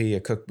recipe, a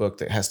cookbook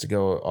that has to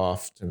go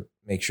off to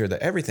make sure that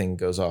everything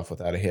goes off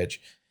without a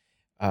hitch.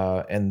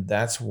 And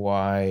that's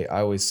why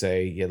I always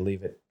say you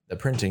leave the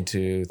printing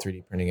to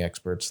 3D printing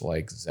experts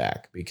like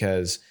Zach,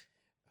 because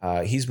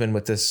he's been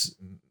with this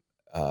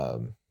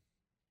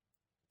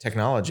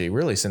technology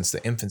really since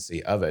the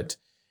infancy of it.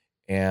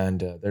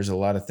 And there's a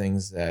lot of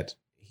things that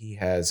he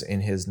has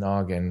in his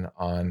noggin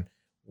on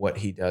what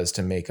he does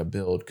to make a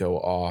build go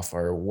off,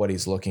 or what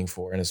he's looking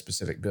for in a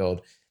specific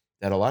build,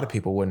 that a lot of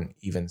people wouldn't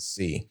even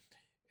see.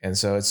 And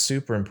so it's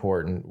super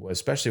important,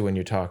 especially when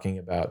you're talking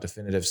about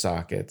definitive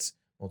sockets,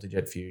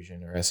 multi-jet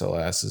fusion or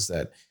SLS, is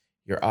that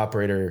your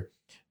operator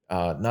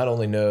not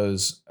only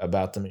knows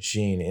about the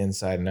machine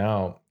inside and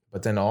out,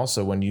 but then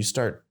also when you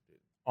start,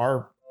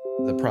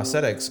 the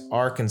prosthetics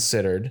are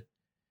considered,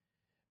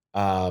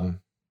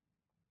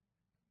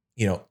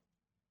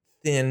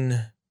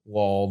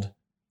 thin-walled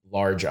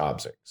large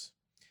objects.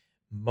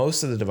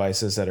 Most of the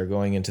devices that are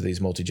going into these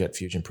multi-jet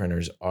fusion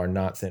printers are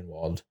not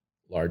thin-walled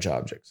large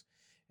objects.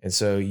 And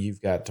so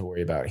you've got to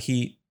worry about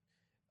heat,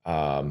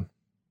 build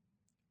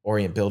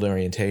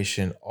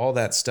orientation, all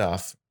that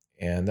stuff.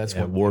 And that's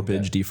what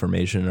warpage,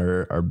 deformation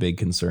are big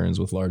concerns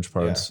with large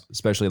parts,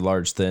 especially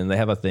large thin. They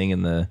have a thing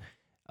in the,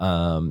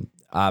 I'm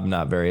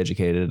not very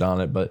educated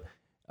on it, but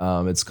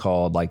it's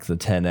called like the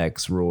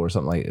 10x rule or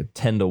something, like a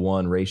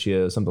 10-to-1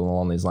 ratio, something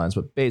along these lines.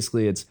 But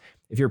basically it's,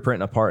 if you're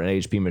printing apart an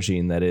HP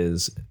machine that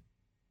is,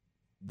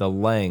 the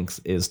length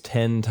is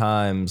 10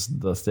 times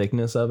the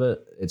thickness of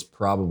it, it's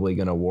probably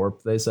going to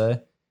warp, they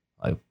say.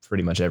 Like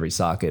pretty much every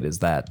socket is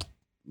that,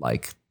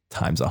 like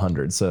times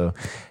 100. So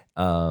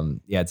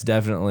it's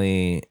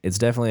definitely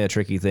a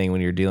tricky thing when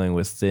you're dealing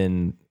with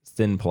thin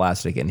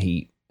plastic and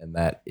heat, and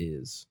that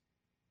is,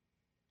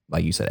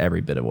 like you said,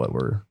 every bit of what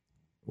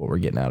we're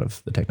getting out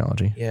of the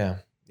technology. Yeah.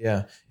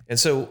 And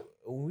so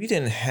we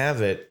didn't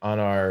have it on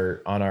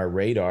our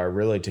radar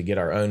really to get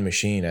our own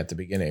machine at the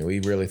beginning.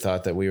 We really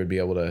thought that we would be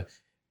able to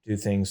do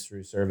things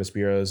through service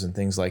bureaus and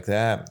things like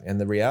that.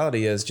 And the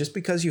reality is, just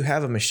because you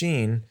have a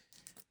machine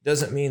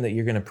doesn't mean that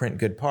you're going to print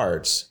good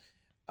parts.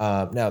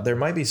 Now there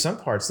might be some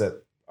parts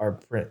that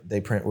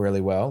they print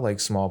really well, like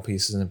small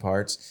pieces and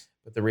parts.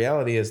 But the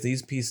reality is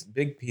these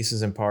big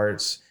pieces and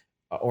parts,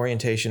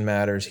 orientation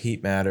matters,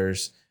 heat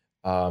matters,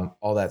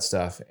 all that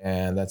stuff.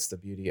 And that's the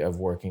beauty of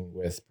working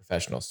with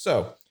professionals.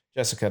 So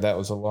Jessica, that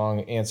was a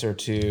long answer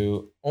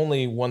to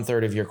only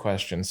 1/3 of your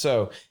question.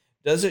 So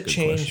does it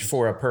change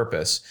for a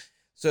purpose?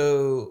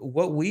 So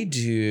what we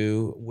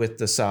do with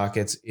the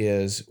sockets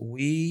is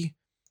we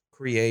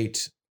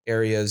create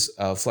areas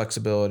of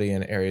flexibility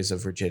and areas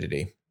of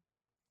rigidity.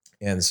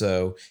 And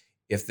so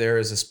if there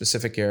is a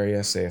specific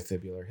area, say a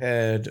fibular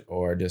head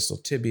or distal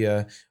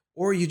tibia,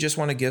 or you just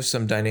want to give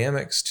some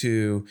dynamics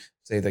to,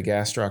 say, the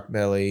gastroc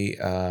belly,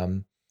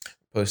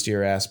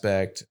 posterior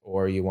aspect,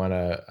 or you want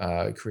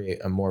to create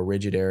a more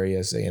rigid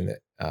area, say in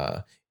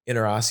the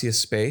interosseous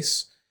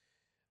space,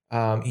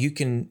 you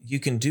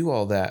can do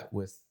all that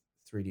with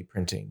 3D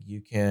printing. You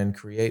can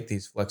create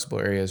these flexible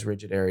areas,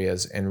 rigid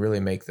areas, and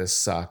really make this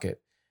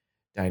socket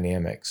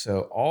dynamic.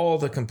 So all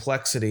the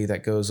complexity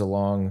that goes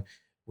along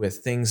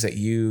with things that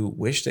you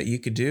wish that you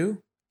could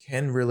do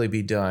can really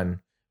be done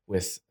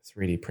with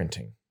 3D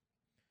printing.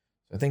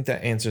 So I think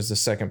that answers the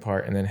second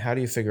part. And then how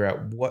do you figure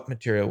out what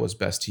material was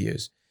best to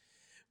use?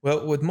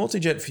 Well, with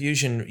multi-jet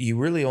fusion, you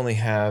really only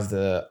have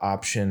the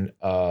option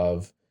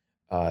of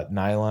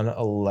nylon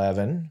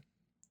 11,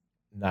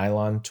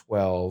 nylon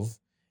 12,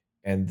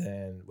 and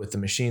then with the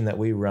machine that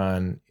we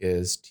run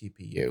is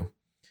TPU.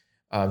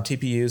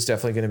 TPU is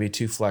definitely going to be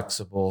too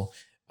flexible.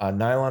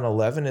 Nylon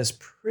 11 is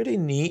pretty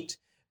neat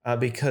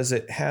because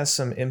it has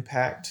some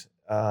impact.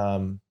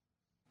 What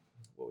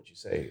would you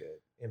say?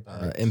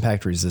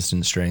 Impact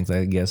resistant strength,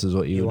 I guess, is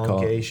what you would call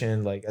it.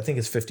 Elongation, like I think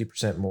it's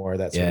 50% more.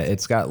 That's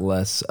it's got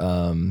less.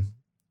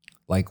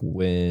 Like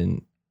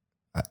when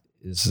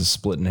this is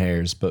splitting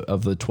hairs, but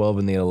of the 12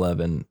 and the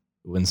 11.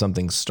 When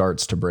something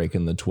starts to break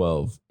in the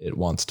 12, it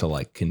wants to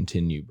like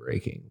continue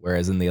breaking.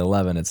 Whereas in the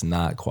 11, it's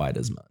not quite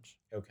as much.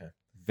 Okay.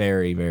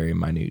 Very, very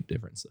minute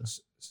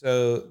differences.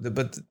 So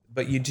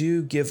but you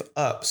do give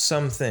up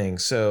some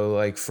things. So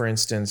like, for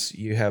instance,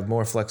 you have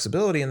more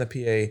flexibility in the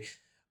PA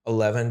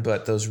 11,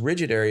 but those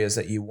rigid areas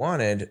that you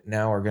wanted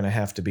now are going to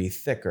have to be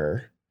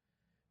thicker.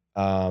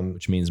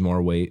 Which means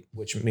more weight.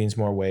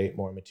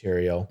 More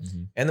material.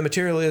 Mm-hmm. And the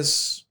material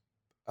is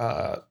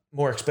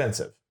more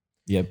expensive.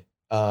 Yep.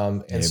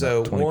 And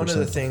so one of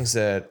the things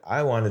that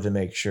I wanted to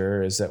make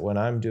sure is that when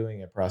I'm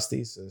doing a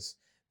prosthesis,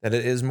 that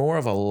it is more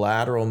of a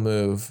lateral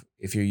move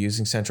if you're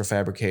using central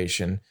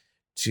fabrication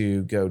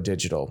to go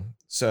digital.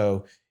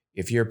 So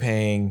if you're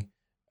paying,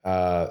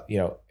 a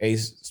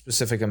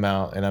specific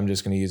amount, and I'm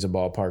just going to use a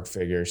ballpark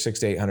figure, $600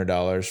 to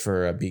 $800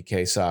 for a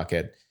BK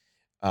socket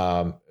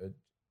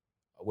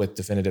with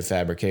definitive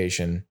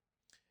fabrication,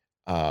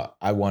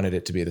 I wanted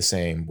it to be the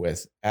same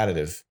with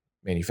additive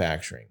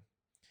manufacturing.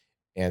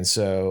 And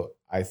so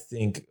I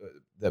think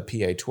the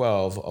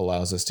PA12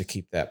 allows us to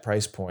keep that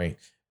price point,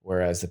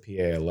 whereas the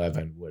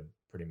PA11 would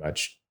pretty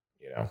much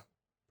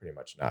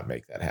not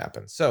make that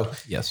happen. So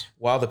yes,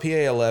 while the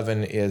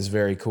PA11 is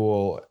very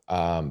cool,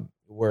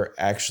 we're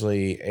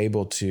actually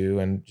able to,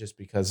 and just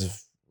because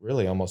of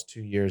really almost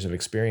 2 years of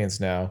experience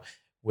now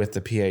with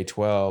the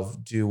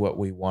PA12, do what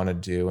we want to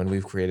do. And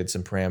we've created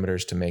some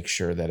parameters to make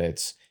sure that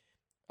it's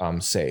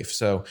safe.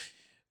 So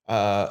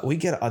we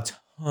get a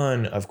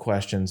ton of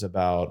questions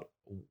about,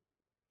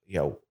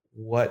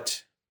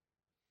 what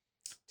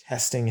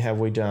testing have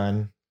we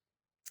done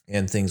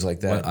and things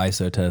like that. What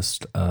ISO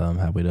test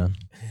have we done?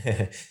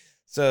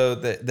 So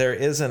there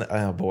is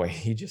oh boy,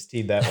 he just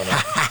teed that one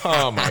up.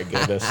 Oh my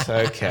goodness.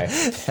 Okay.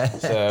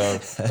 So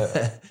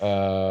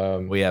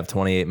we have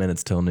 28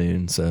 minutes till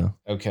noon. So,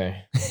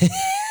 okay.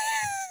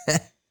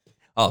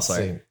 Oh, Let's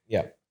sorry. see.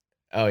 Yeah.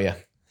 Oh yeah.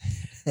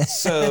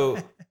 So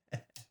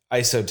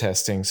ISO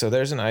testing. So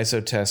there's an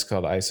ISO test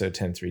called ISO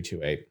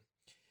 10328.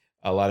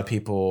 A lot of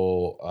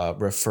people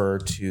refer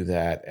to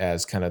that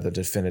as kind of the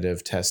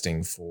definitive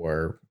testing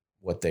for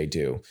what they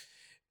do.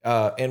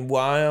 And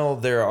while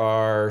there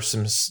are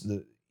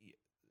some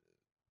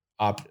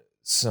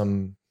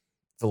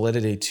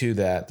validity to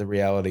that, the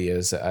reality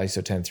is that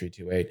ISO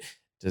 10328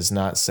 does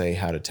not say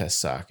how to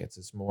test sockets.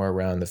 It's more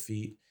around the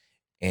feet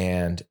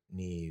and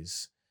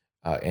knees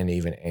and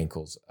even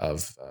ankles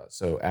of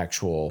so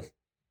actual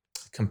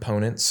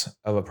components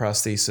of a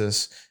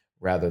prosthesis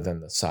rather than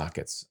the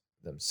sockets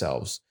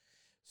themselves.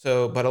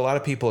 So, but a lot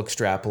of people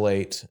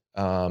extrapolate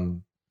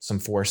some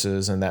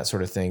forces and that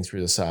sort of thing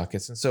through the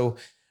sockets. And so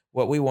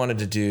what we wanted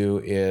to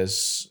do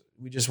is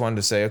we just wanted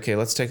to say, okay,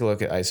 let's take a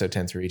look at ISO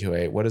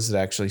 10328. What does it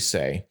actually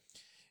say?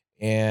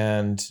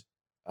 And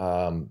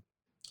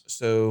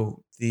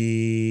so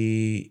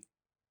I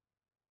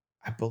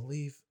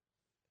believe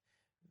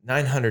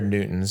 900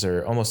 newtons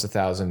or almost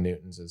 1,000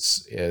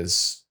 newtons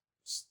is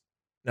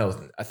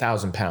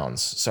 1,000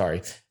 pounds. Sorry,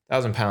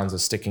 1,000 pounds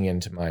is sticking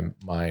into my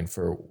mind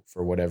for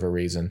whatever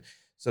reason.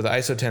 So the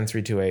ISO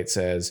 10328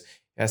 says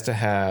it has to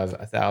have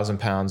 1,000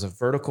 pounds of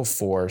vertical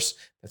force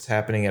that's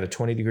happening at a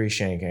 20-degree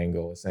shank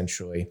angle,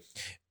 essentially,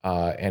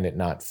 and it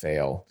not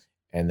fail.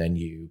 And then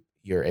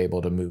you're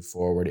able to move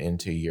forward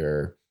into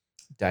your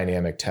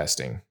dynamic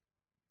testing.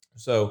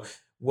 So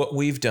what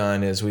we've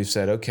done is we've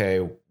said,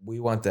 okay, we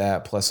want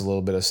that plus a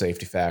little bit of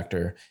safety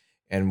factor.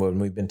 And when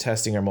we've been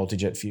testing our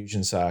multi-jet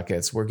fusion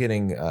sockets, we're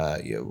getting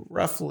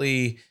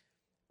roughly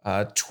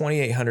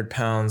 2,800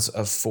 pounds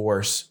of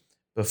force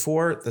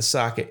before the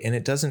socket, and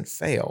it doesn't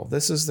fail.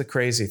 This is the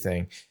crazy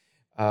thing.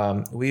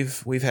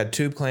 We've had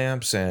tube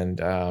clamps and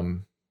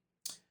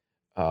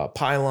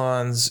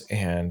pylons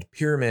and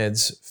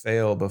pyramids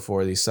fail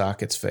before these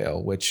sockets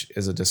fail, which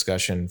is a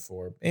discussion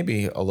for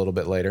maybe a little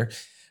bit later.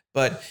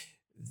 But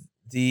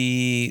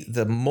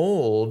the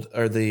mold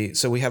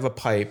so we have a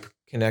pipe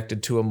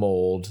connected to a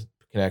mold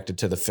connected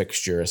to the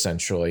fixture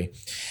essentially,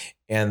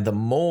 and the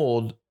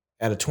mold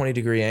at a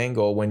 20-degree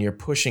angle when you're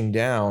pushing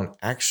down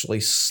actually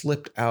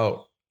slipped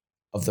out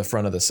of the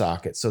front of the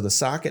socket. So the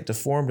socket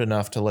deformed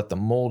enough to let the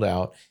mold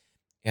out,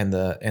 and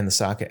the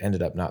socket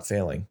ended up not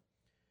failing,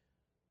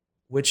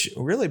 which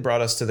really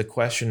brought us to the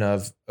question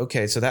of,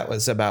 okay, so that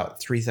was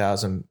about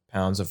 3,000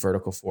 pounds of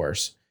vertical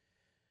force.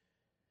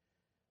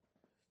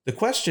 The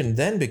question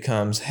then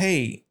becomes,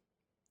 hey,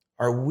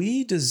 are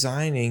we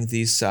designing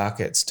these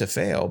sockets to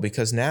fail?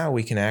 Because now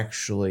we can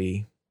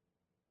actually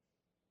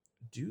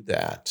do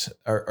that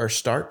or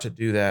start to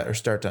do that or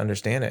start to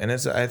understand it. And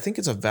I think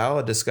it's a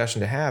valid discussion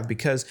to have,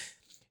 because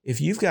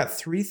if you've got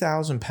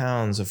 3,000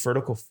 pounds of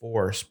vertical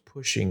force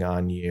pushing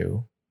on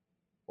you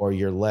or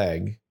your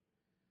leg,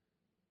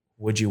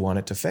 would you want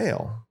it to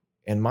fail?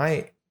 And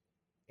my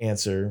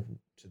answer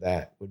to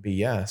that would be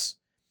yes.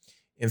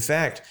 In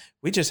fact,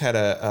 we just had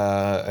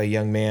a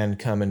young man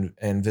come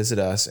and visit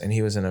us, and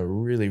he was in a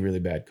really, really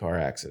bad car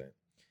accident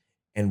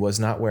and was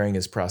not wearing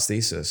his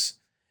prosthesis.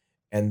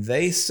 And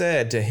they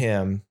said to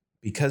him,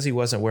 because he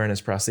wasn't wearing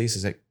his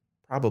prosthesis, it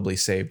probably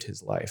saved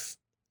his life.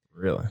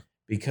 Really?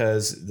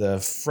 Because the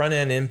front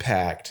end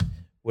impact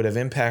would have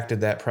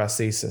impacted that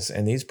prosthesis.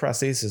 And these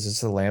prostheses,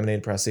 it's a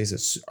laminated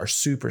prosthesis, are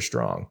super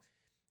strong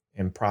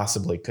and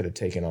possibly could have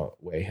taken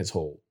away his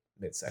whole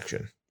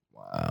midsection.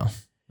 Wow.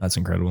 That's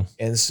incredible.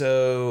 And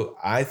so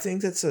I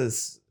think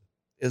that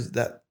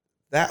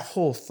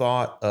whole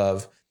thought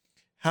of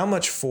how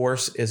much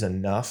force is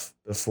enough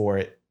before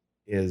it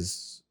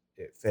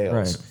fails.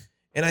 Right.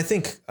 And I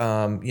think,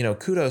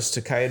 kudos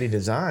to Coyote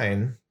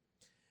Design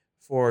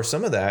for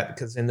some of that,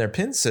 because in their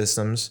pin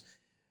systems,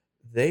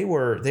 they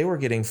were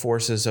getting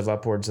forces of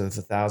upwards of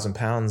 1,000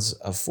 pounds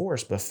of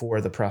force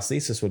before the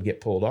prosthesis would get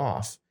pulled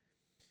off.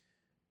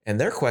 And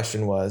their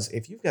question was,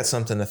 if you've got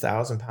something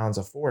 1,000 pounds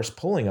of force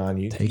pulling on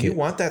you, do you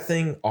want that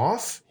thing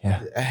off?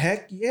 Yeah.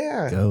 Heck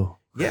yeah. Go.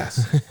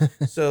 Yes.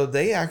 So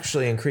they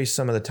actually increased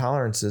some of the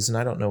tolerances, and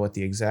I don't know what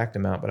the exact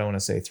amount, but I want to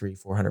say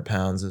 300-400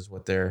 pounds is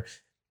what they're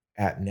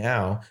at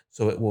now.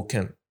 So it will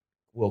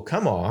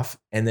come off,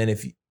 and then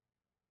if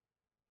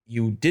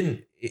you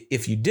didn't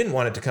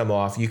want it to come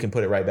off, you can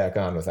put it right back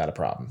on without a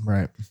problem.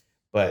 Right.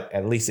 But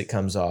at least it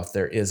comes off.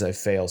 There is a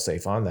fail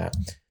safe on that.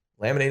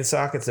 Laminated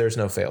sockets, there's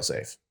no fail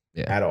safe.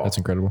 Yeah, at all. That's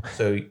incredible.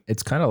 So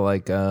it's kind of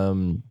like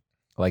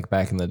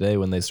back in the day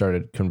when they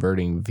started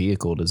converting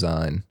vehicle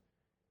design,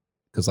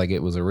 because like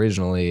it was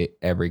originally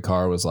every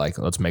car was like,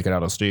 let's make it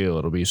out of steel.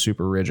 It'll be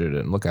super rigid,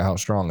 and look at how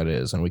strong it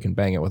is, and we can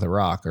bang it with a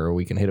rock, or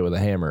we can hit it with a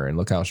hammer, and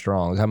look how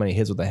strong. Look how many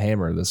hits with a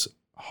hammer this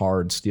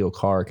hard steel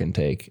car can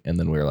take. And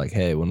then we were like,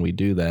 hey, when we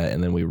do that,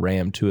 and then we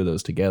ram two of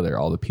those together,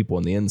 all the people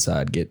on the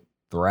inside get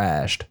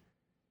thrashed.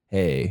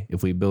 Hey,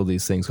 if we build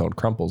these things called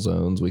crumple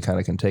zones, we kind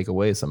of can take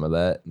away some of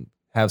that.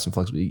 have some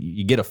flexibility.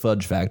 You get a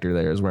fudge factor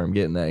there is where I'm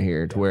getting at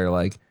here, to where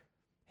like,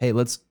 hey,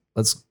 let's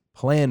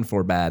plan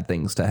for bad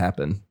things to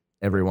happen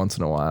every once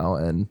in a while.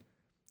 And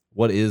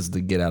what is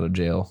the get out of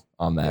jail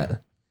on that? Yeah.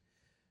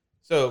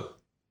 So,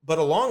 but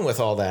along with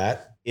all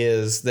that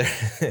is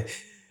there,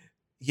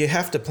 you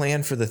have to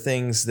plan for the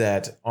things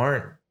that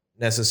aren't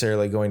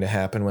necessarily going to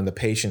happen when the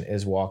patient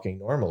is walking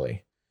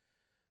normally.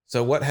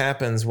 So what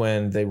happens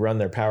when they run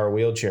their power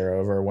wheelchair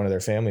over, or one of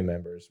their family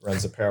members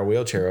runs the power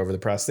wheelchair over the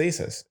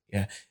prosthesis?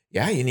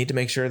 Yeah, you need to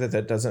make sure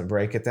that doesn't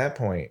break at that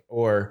point.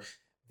 Or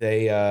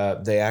they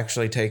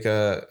actually take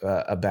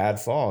a bad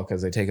fall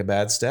because they take a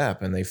bad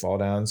step and they fall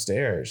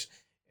downstairs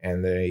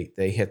and they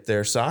hit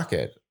their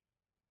socket.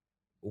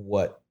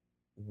 What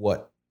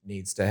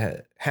needs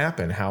to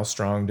happen? How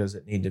strong does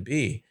it need to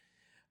be?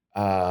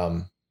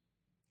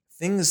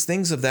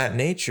 Things of that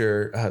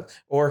nature,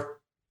 or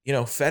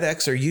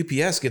FedEx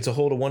or UPS gets a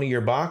hold of one of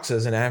your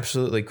boxes and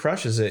absolutely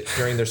crushes it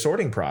during their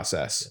sorting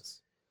process.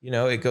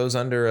 Yes. It goes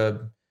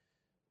under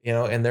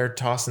and they're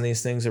tossing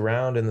these things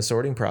around in the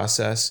sorting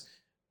process.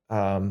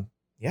 You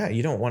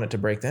don't want it to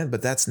break then,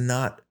 but that's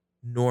not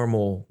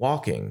normal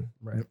walking.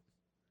 Right.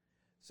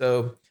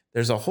 So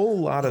there's a whole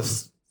lot of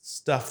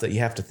stuff that you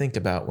have to think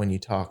about when you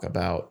talk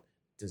about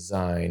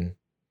design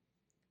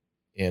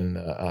in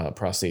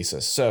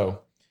prosthesis.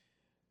 So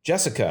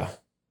Jessica,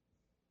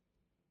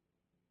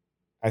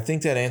 I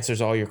think that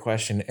answers all your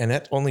question, and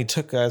that only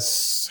took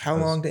us how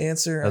long to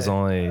answer? I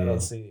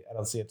don't see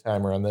a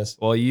timer on this.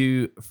 Well,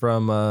 you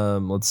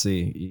let's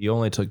see, you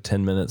only took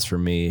 10 minutes for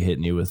me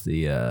hitting you with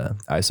the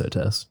ISO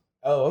test.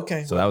 Oh,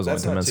 okay. So that was only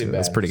 10 minutes ago.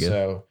 That's pretty good.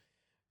 So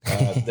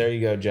there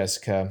you go,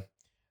 Jessica.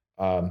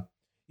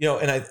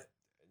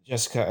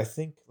 Jessica, I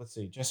think, let's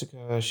see,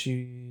 Jessica,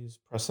 she's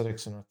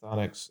prosthetics and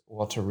orthotics,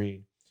 Walter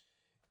Reed.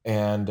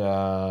 And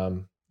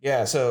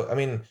so, I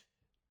mean,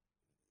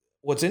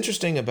 what's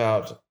interesting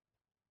about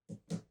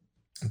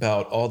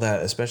all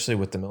that, especially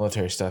with the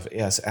military stuff,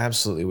 yes,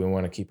 absolutely, we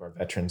want to keep our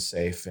veterans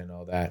safe and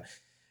all that.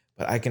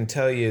 But I can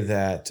tell you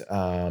that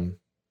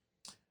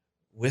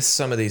with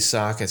some of these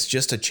sockets,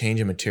 just a change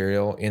of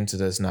material into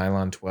this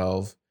nylon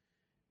 12,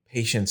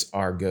 patients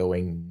are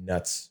going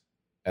nuts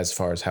as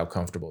far as how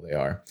comfortable they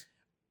are.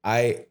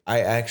 I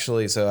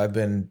actually, so I've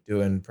been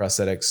doing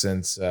prosthetics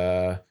since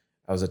I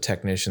was a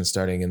technician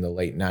starting in the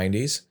late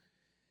 90s.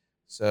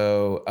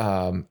 So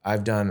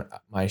I've done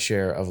my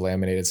share of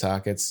laminated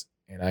sockets,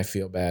 and I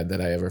feel bad that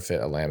I ever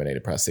fit a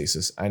laminated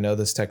prosthesis. I know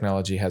this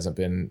technology hasn't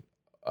been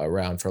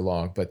around for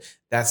long, but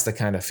that's the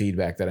kind of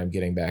feedback that I'm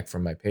getting back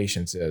from my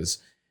patients is,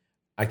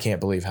 I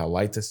can't believe how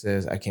light this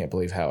is. I can't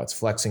believe how it's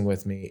flexing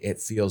with me. It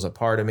feels a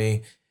part of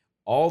me.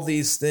 All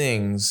these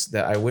things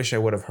that I wish I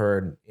would have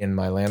heard in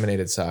my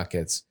laminated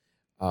sockets.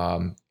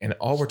 And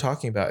all we're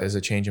talking about is a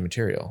change of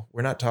material.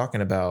 We're not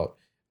talking about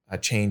a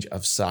change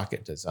of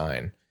socket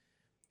design.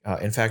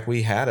 In fact,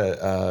 we had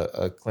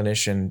a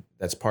clinician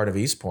that's part of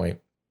East Point.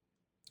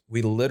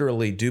 We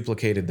literally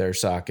duplicated their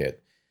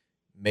socket,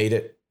 made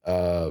it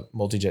a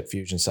multi-jet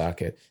fusion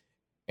socket,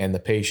 and the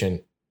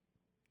patient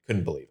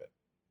couldn't believe it.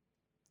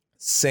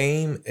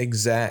 Same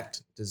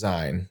exact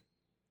design.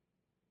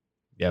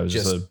 Yeah, it was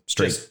just a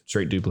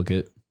straight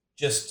duplicate.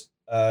 Just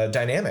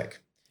dynamic.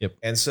 Yep.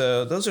 And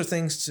so those are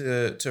things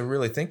to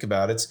really think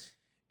about.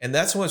 And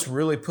that's what's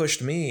really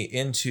pushed me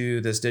into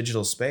this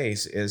digital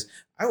space is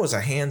I was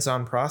a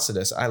hands-on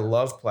prosthetist. I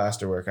loved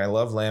plasterwork. I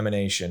loved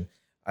lamination.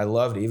 I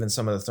loved even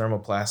some of the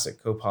thermoplastic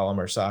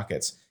copolymer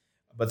sockets.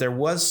 But there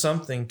was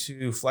something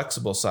to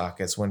flexible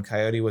sockets when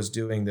Coyote was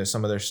doing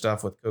some of their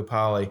stuff with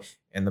copoly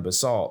and the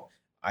basalt.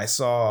 I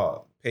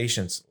saw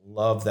patients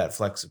love that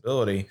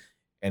flexibility.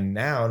 And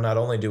now not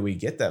only do we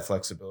get that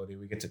flexibility,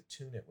 we get to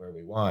tune it where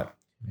we want.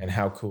 And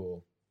how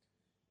cool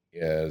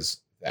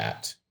is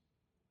that?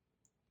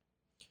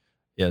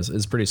 Yes,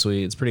 it's pretty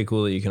sweet. It's pretty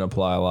cool that you can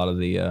apply a lot of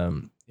the,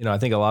 I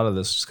think a lot of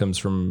this just comes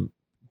from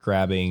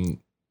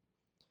grabbing,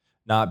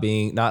 not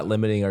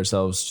limiting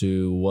ourselves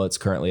to what's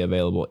currently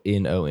available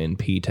in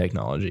ONP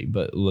technology,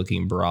 but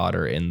looking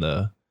broader in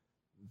the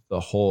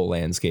whole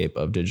landscape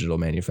of digital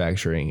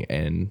manufacturing.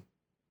 And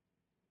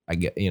I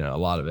get, a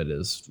lot of it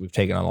is we've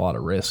taken on a lot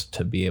of risk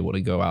to be able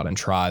to go out and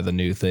try the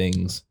new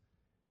things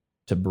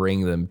to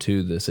bring them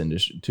to this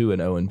industry, to an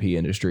ONP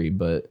industry.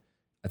 But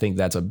I think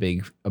that's a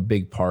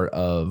big part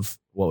of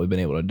what we've been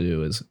able to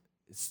do is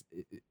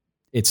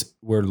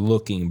we're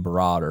looking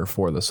broader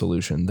for the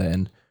solution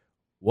than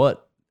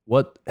what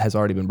has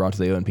already been brought to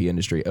the ONP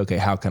industry. Okay,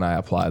 how can I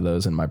apply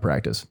those in my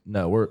practice?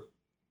 No,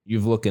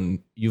 you've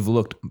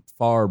looked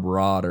far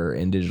broader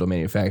in digital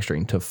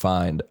manufacturing to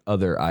find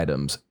other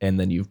items, and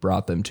then you've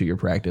brought them to your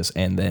practice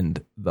and then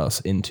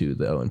thus into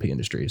the ONP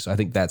industry. So I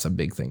think that's a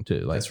big thing too.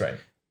 Like, that's right.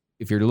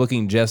 If you're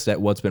looking just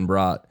at what's been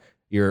brought,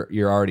 you're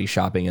already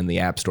shopping in the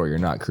app store. You're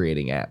not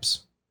creating apps.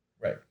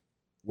 Right.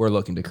 We're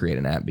looking to create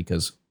an app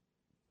because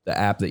the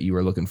app that you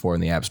were looking for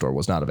in the app store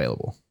was not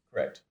available.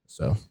 Correct.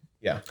 So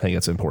yeah, I think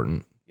it's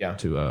important. Yeah.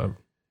 To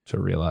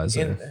realize.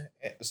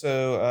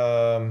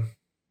 So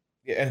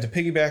and to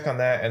piggyback on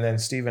that, and then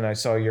Stephen, I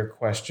saw your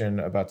question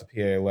about the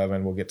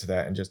PA11. We'll get to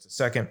that in just a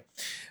second.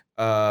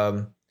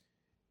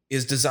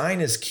 is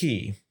design is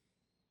key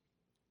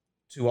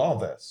to all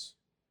this.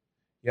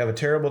 You have a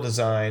terrible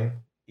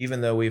design,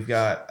 even though we've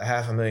got a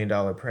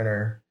 $500,000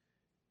 printer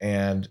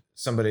and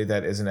somebody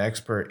that is an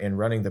expert in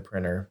running the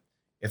printer.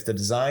 If the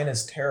design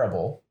is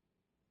terrible,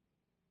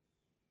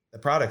 the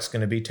product's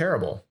going to be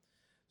terrible.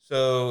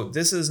 So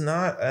this is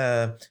not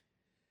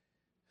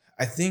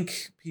I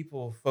think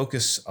people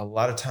focus a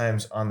lot of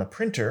times on the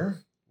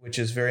printer, which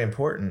is very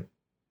important.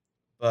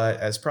 But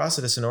as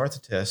prosthetists and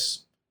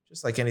orthotists,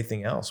 just like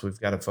anything else, we've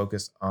got to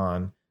focus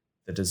on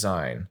the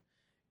design.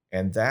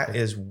 And that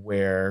is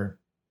where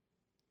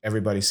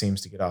everybody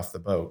seems to get off the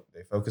boat.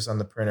 They focus on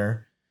the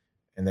printer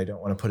and they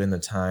don't want to put in the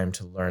time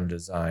to learn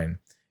design.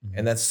 Mm-hmm.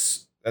 And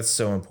that's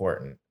so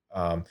important.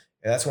 And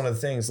that's one of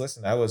the things.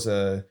 Listen, I was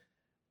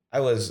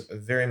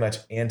very much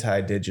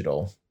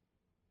anti-digital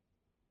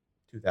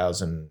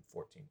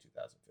 2014,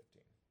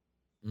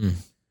 2015.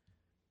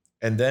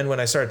 And then when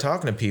I started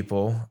talking to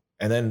people,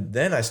 and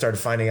then I started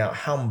finding out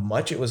how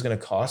much it was going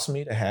to cost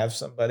me to have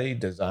somebody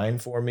design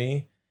for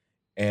me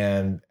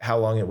and how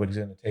long it was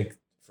going to take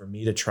for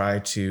me to try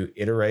to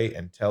iterate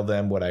and tell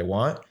them what I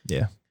want.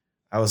 Yeah.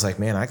 I was like,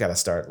 man, I got to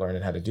start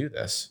learning how to do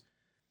this.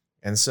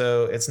 And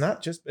so it's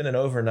not just been an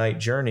overnight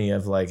journey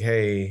of like,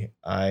 hey,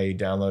 I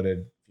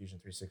downloaded Fusion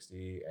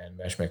 360 and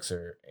Mesh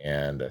Mixer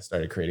and I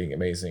started creating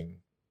amazing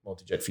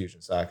multi-jet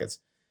fusion sockets.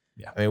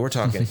 Yeah. I mean, we're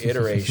talking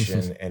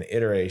iteration and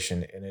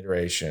iteration and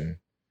iteration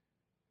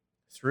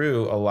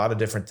through a lot of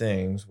different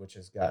things, which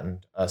has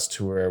gotten us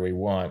to where we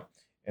want.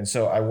 And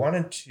so I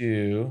wanted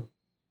to,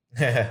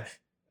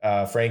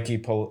 Frankie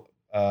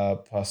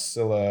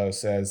Pasillo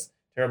says,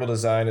 terrible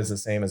design is the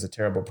same as a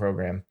terrible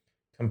program.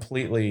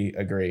 Completely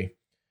agree.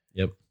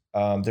 Yep.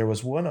 There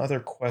was one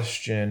other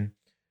question.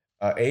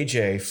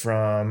 AJ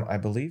from, I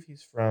believe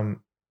he's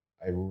from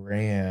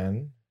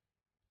Iran.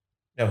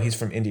 No, he's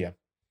from India.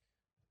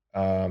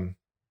 That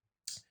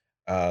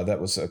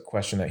was a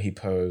question that he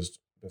posed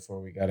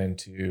before we got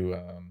into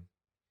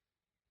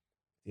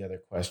the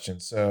other question.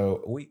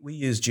 So we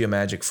use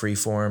Geomagic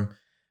Freeform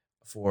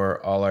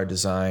for all our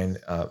design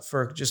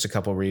for just a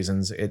couple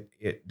reasons.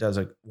 It does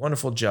a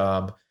wonderful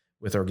job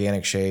with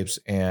organic shapes.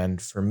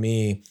 And for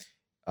me,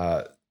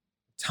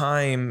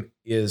 time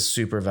is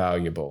super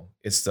valuable.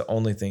 It's the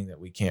only thing that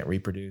we can't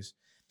reproduce.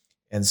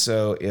 And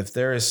so if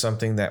there is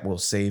something that will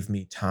save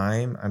me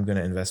time, I'm going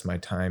to invest my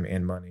time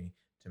and money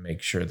to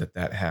make sure that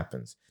that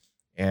happens.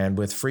 And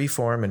with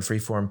Freeform and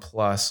Freeform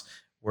Plus,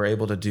 we're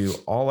able to do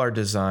all our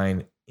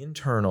design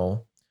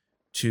internal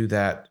to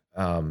that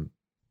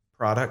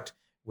product,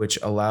 which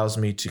allows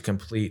me to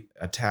complete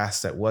a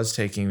task that was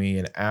taking me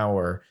an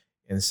hour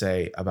in,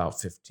 say, about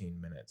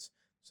 15 minutes.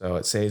 So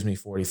it saves me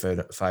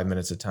 45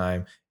 minutes of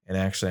time. And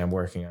actually, I'm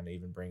working on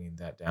even bringing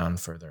that down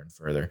further and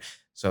further.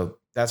 So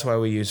that's why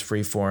we use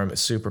Freeform, a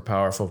super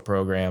powerful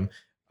program.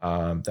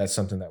 That's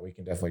something that we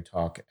can definitely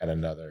talk at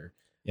another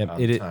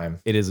time.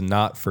 It is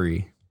not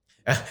free.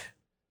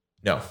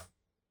 No.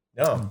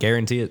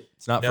 Guarantee it.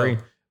 It's not free.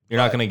 You're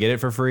not going to get it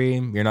for free.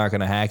 You're not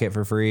going to hack it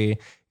for free.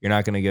 You're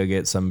not going to go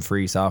get some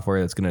free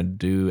software that's going to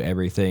do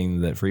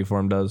everything that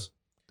Freeform does.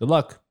 Good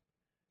luck.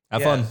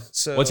 Have fun.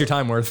 So what's your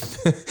time worth?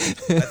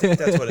 I think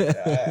that's what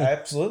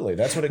absolutely.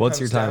 That's what it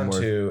comes down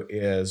to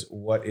is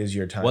what is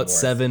your time worth?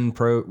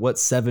 What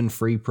 7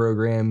 free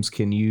programs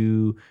can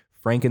you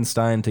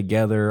Frankenstein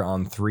together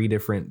on 3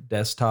 different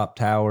desktop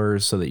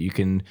towers so that you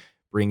can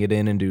bring it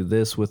in and do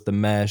this with the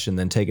mesh and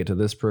then take it to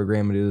this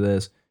program and do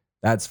this?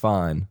 That's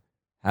fine.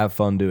 Have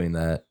fun doing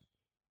that.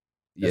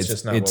 That's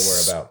just not what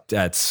we're about.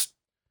 That's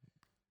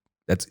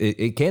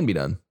it can be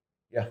done.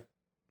 Yeah.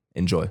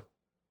 Enjoy.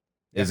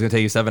 It's going to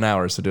take you 7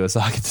 hours to do a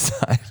socket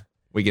design.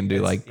 We can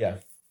do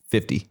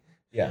 50.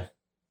 Yeah.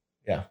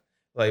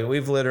 Like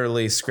we've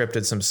literally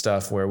scripted some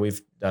stuff where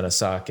we've done a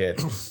socket,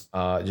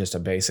 just a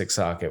basic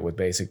socket with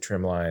basic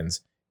trim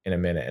lines in a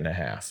minute and a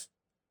half.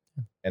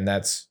 And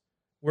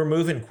we're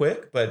moving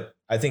quick, but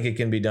I think it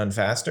can be done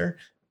faster.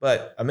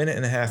 But a minute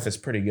and a half is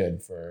pretty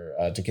good for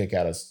to kick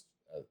out a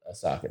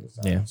socket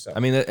design. Yeah. So. I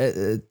mean,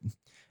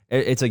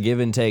 it's a give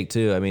and take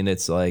too. I mean,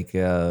 it's like,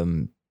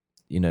 you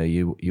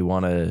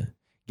want to,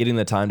 getting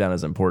the time down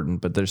is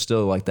important, but there's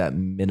still like that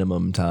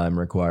minimum time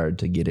required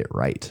to get it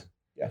right.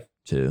 Yeah.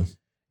 Too.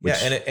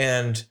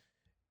 And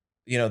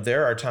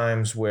there are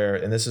times where,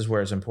 and this is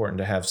where it's important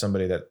to have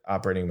somebody that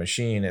operating a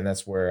machine. And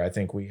that's where I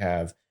think we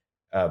have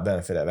a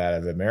benefit out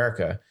of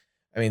America.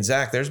 I mean,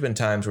 Zach, there's been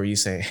times where you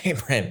say, hey,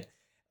 Brent,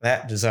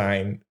 that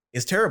design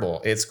is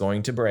terrible. It's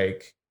going to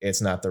break. It's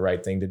not the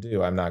right thing to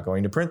do. I'm not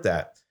going to print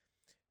that.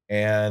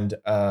 And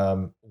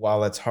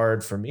while it's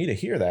hard for me to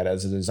hear that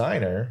as a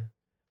designer,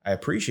 I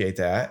appreciate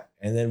that.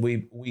 And then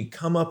we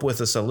come up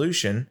with a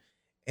solution,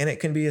 and it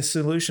can be a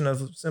solution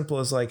of simple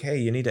as like, hey,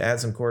 you need to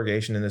add some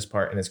corrugation in this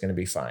part and it's going to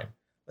be fine.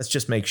 Let's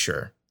just make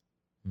sure.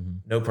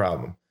 Mm-hmm. No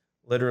problem.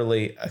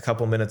 Literally a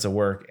couple minutes of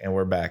work and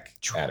we're back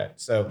at it.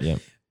 So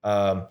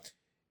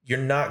you're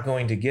not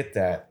going to get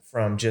that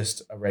from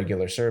just a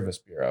regular service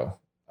bureau.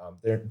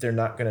 they're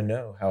not going to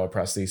know how a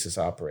prosthesis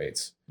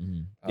operates.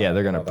 Yeah,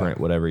 they're going to print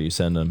whatever you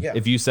send them. Yeah.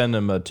 If you send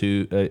them a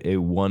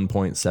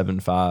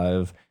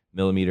 1.75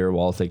 millimeter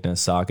wall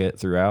thickness socket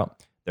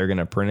throughout, they're going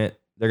to print it.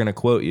 They're going to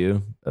quote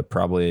you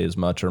probably as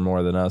much or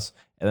more than us.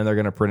 And then they're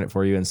going to print it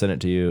for you and send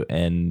it to you.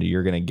 And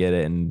you're going to get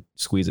it and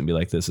squeeze it and be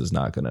like, this is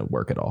not going to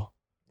work at all.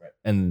 Right.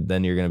 And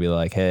then you're going to be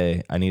like,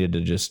 hey, I need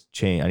to just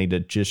change.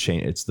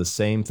 It's the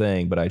same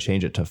thing, but I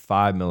change it to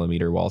 5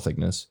 millimeter wall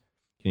thickness.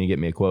 Can you get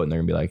me a quote? And they're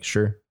going to be like,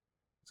 sure.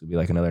 It's going to be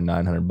like another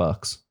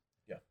 $900.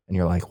 Yeah. And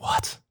you're like,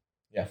 what?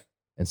 Yeah.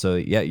 And so,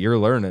 yeah, you're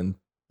learning,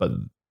 but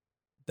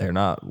they're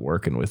not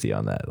working with you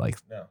on that. Like,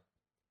 no.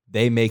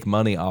 They make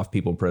money off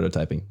people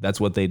prototyping. That's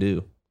what they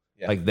do.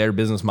 Yeah. Like their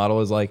business model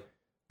is like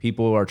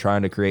people are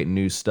trying to create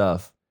new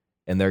stuff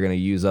and they're going to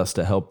use us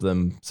to help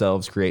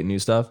themselves create new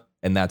stuff.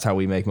 And that's how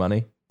we make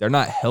money. They're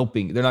not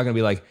helping. They're not going to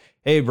be like,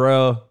 hey,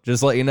 bro,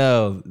 just let you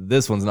know,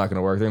 this one's not going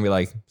to work. They're going to be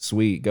like,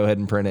 sweet, go ahead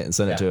and print it and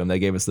send it to them. They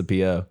gave us the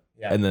PO.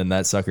 Yeah. And then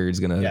that sucker is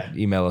going to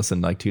email us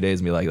in like 2 days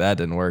and be like, that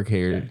didn't work.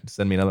 Here,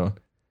 send me another one.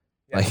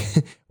 Yeah. Like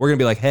we're going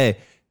to be like, hey,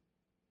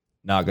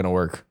 not going to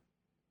work.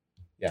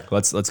 Yeah.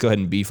 Let's go ahead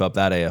and beef up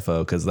that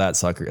AFO because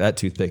that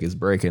toothpick is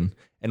breaking.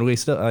 And we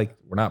still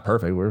we're not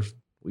perfect.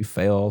 We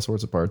fail all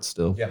sorts of parts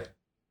still. Yeah.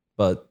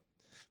 But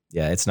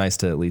yeah, it's nice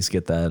to at least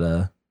get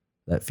that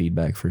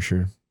feedback for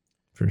sure.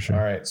 For sure.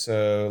 All right.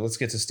 So let's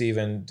get to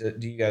Steven.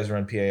 Do you guys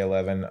run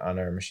PA11 on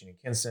our machine in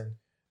Kinston?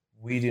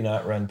 We do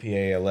not run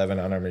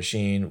PA11 on our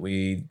machine.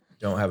 We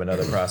don't have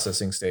another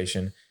processing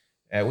station.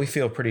 We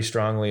feel pretty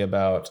strongly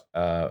about,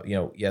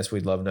 yes,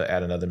 we'd love to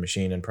add another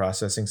machine and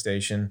processing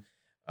station.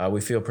 We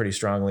feel pretty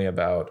strongly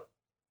about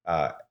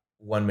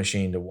one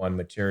machine to one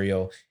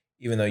material,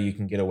 even though you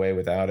can get away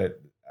without it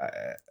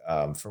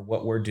for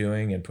what we're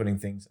doing and putting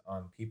things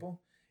on people.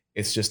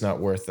 It's just not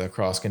worth the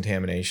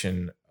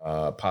cross-contamination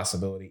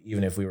possibility,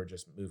 even if we were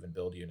just moving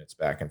build units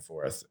back and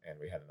forth and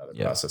we had another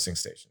processing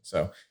station.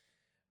 So,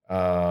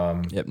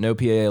 no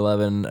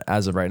PA11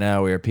 as of right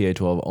now. We are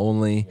PA12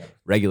 only,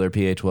 regular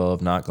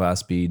PA12, not glass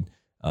speed.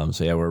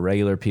 We're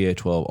regular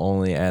PA12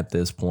 only at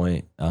this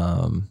point.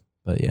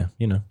 But yeah,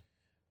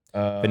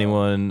 if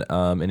anyone,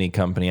 any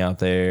company out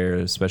there,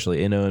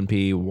 especially in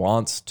O&P,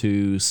 wants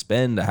to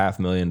spend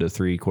 $500,000 to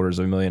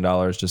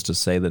 $750,000 just to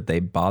say that they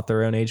bought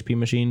their own HP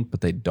machine,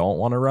 but they don't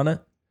want to run it,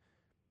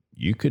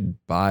 you could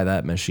buy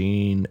that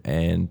machine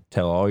and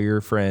tell all your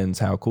friends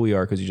how cool you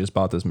are because you just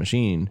bought this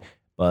machine,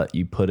 but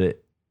you put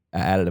it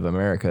at Additive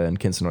America in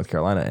Kinston, North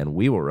Carolina, and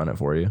we will run it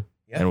for you.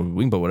 Yeah. And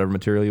we can put whatever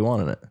material you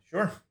want in it.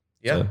 Sure.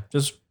 Yeah.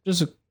 So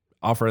just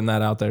offering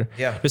that out there.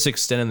 Yeah. Just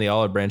extending the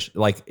olive branch.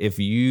 Like if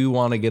you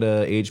want to get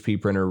a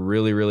HP printer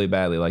really, really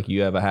badly, like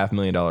you have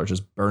 $500,000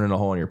 just burning a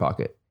hole in your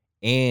pocket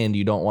and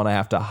you don't want to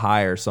have to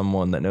hire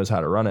someone that knows how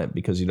to run it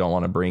because you don't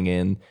want to bring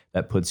in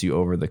that puts you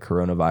over the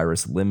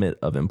coronavirus limit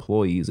of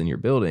employees in your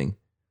building,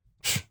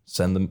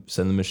 send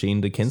the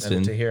machine to Kinston.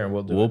 Send it to here and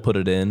we'll put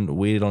it in.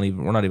 We're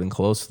not even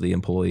close to the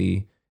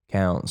employee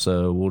count.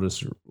 So we'll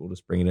just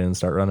bring it in and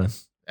start running.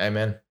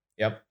 Amen.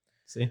 Yep.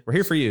 See, we're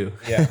here for you.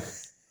 Yeah.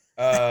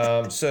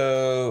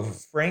 So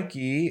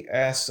Frankie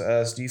asks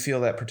us, do you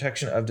feel that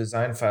protection of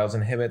design files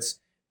inhibits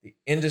the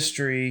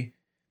industry?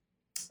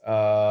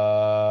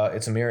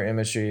 It's a mirror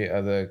imagery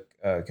of the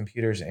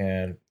computers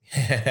and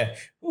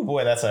oh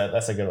boy, that's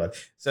a good one.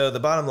 So the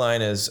bottom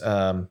line is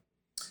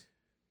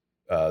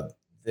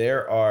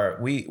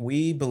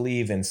we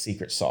believe in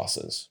secret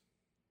sauces.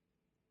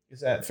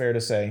 Is that fair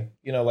to say?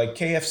 Like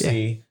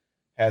KFC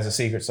has a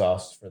secret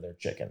sauce for their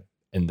chicken.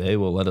 And they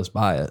will let us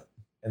buy it.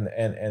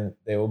 And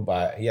they will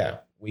buy it. Yeah,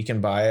 we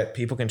can buy it.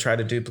 People can try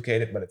to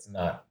duplicate it, but it's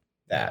not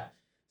that.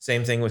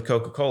 Same thing with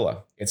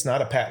Coca-Cola. It's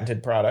not a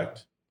patented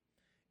product.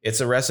 It's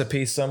a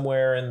recipe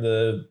somewhere.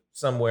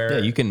 Yeah,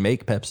 you can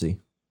make Pepsi.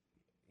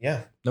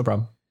 Yeah. No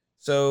problem.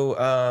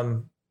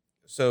 So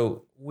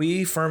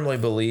we firmly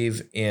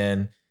believe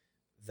in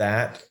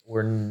that.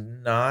 We're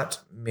not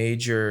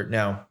major.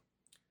 Now,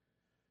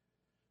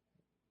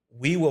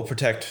 we will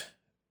protect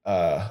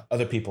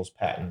other people's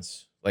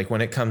patents. Like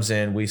when it comes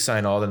in, we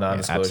sign all the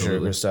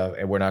non-disclosure stuff,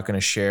 and we're not going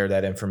to share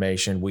that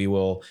information. We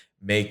will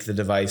make the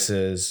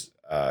devices,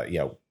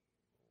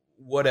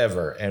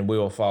 whatever, and we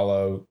will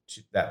follow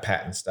that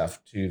patent stuff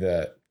to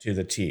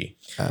the T.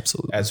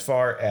 Absolutely. As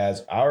far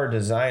as our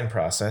design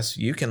process,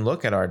 you can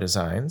look at our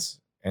designs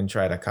and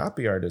try to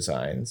copy our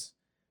designs.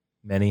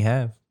 Many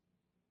have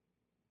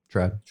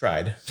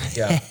tried,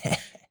 yeah,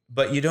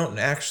 but you don't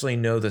actually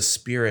know the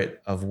spirit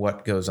of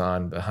what goes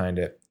on behind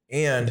it,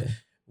 and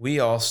we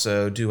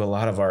also do a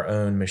lot of our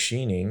own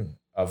machining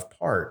of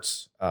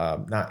parts,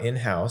 not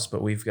in-house,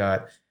 but we've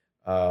got,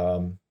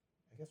 I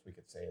guess we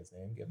could say his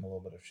name, give him a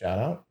little bit of shout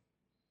out.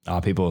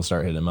 People will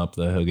start hitting him up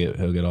though.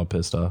 He'll get all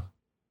pissed off.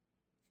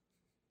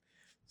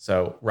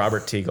 So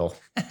Robert Teagle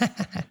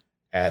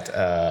at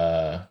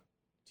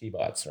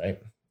T-Bots,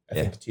 right? I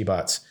think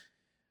T-Bots.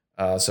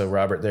 So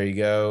Robert, there you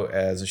go.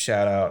 As a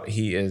shout out,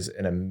 he is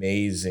an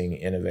amazing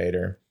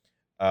innovator,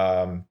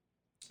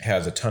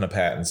 has a ton of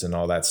patents and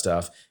all that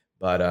stuff.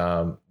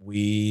 But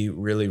we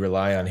really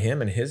rely on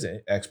him and his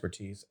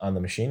expertise on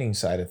the machining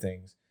side of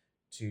things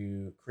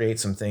to create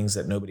some things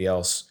that nobody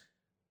else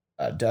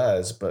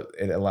does, but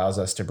it allows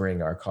us to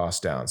bring our costs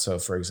down. So,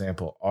 for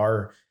example,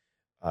 our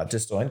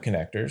distal end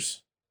connectors,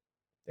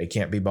 they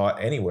can't be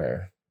bought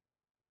anywhere.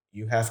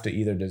 You have to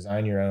either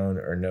design your own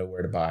or know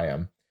where to buy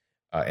them.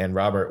 And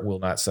Robert will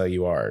not sell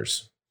you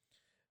ours.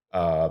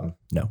 No.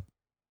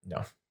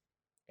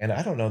 And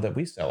I don't know that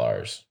we sell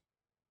ours.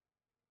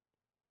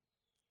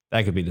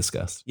 That could be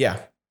discussed.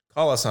 Yeah.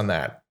 Call us on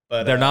that.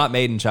 But they're not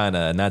made in China,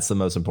 and that's the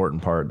most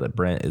important part that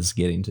Brent is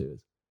getting to.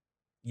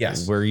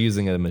 Yes. We're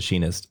using a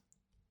machinist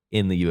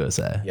in the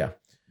USA. Yeah.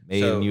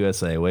 Made in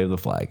USA. Wave the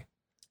flag.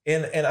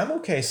 And I'm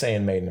okay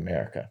saying made in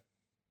America.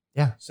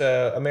 Yeah.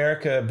 So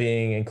America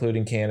being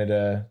including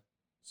Canada,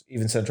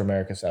 even Central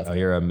America, South America.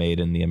 You're a made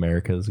in the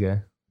Americas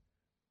guy?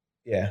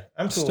 Yeah.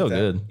 I'm cool Still with that.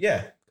 good.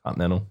 Yeah.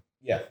 Continental.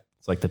 Yeah.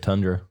 It's like the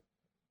tundra.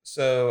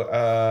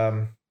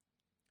 So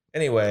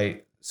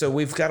anyway, so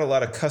we've got a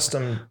lot of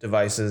custom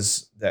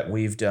devices that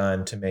we've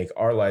done to make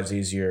our lives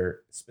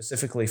easier,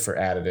 specifically for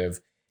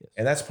additive.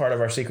 And that's part of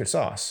our secret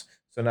sauce.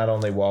 So not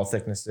only wall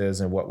thicknesses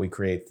and what we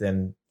create,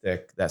 thin,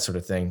 thick, that sort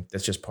of thing.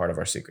 That's just part of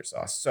our secret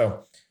sauce.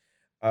 So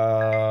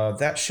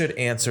that should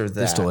answer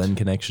that. Distal end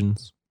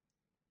connections.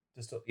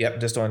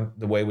 Distal end,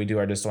 the way we do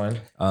our distal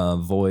end.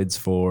 Voids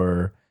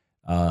for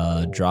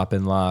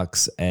drop-in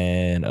locks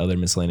and other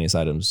miscellaneous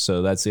items.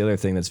 So that's the other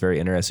thing that's very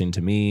interesting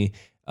to me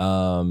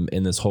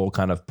in this whole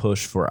kind of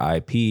push for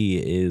IP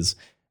is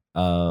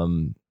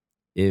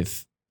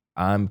if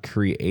I'm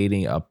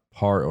creating a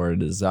part or a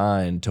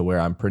design to where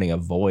I'm printing a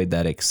void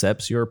that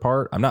accepts your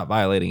part, I'm not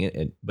violating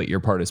it, but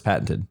your part is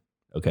patented.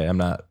 Okay. I'm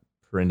not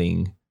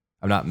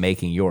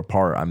making your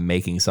part. I'm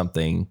making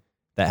something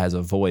that has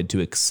a void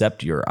to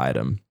accept your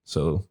item.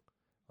 So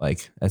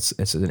like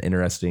it's an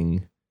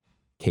interesting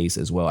case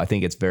as well. I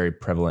think it's very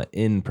prevalent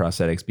in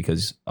prosthetics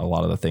because a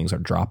lot of the things are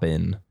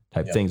drop-in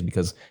type things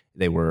because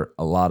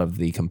a lot of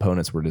the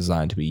components were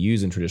designed to be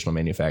used in traditional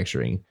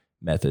manufacturing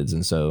methods.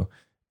 And so,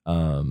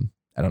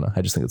 I don't know.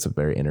 I just think it's a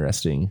very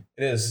interesting.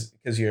 It is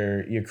because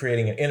you're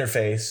creating an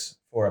interface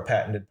for a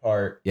patented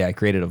part. Yeah, I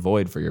created a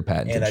void for your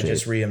patented and I shape.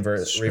 just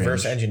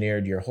reverse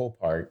engineered your whole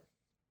part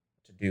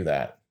to do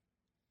that.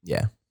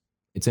 Yeah,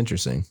 it's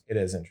interesting. It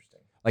is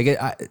interesting. Like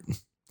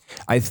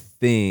I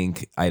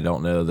think, I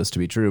don't know this to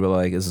be true, but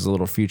like this is a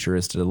little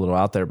futuristic, a little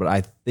out there. But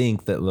I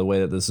think that the way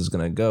that this is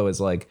going to go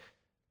is like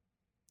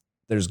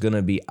there's going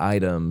to be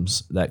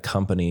items that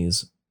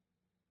companies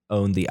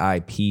own the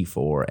IP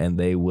for,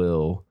 and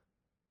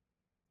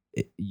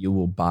you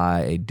will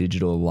buy a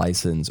digital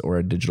license or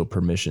a digital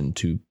permission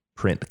to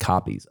print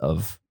copies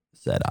of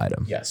said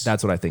item. Yes,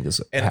 that's what I think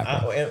is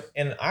happening.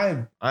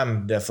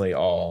 I'm definitely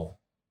all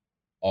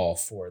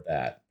for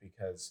that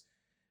because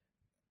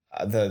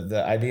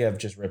the idea of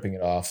just ripping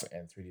it off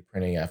and 3D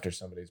printing after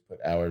somebody's put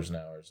hours and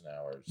hours and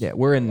hours. Yeah,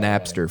 we're in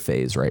Napster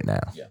phase right now.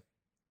 Yeah,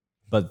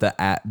 but the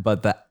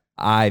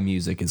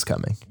iMusic is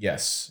coming.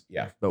 Yes,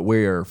 yeah. But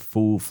we are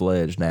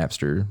full-fledged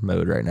Napster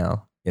mode right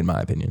now, in my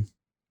opinion.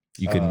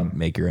 You can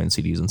make your own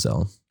CDs and sell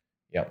them.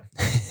 Yep.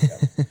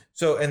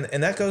 So,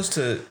 and that goes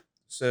to,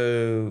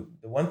 so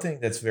the one thing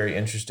that's very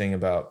interesting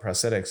about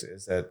prosthetics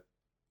is that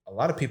a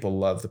lot of people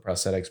love the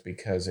prosthetics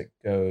because it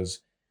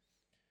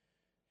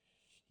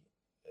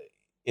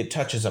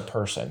touches a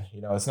person.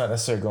 You know, it's not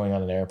necessarily going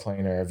on an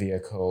airplane or a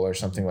vehicle or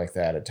something like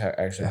that. It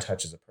actually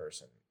touches a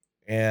person.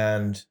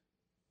 And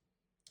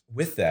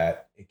with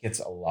that, it gets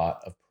a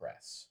lot of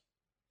press.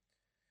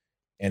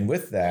 And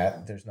with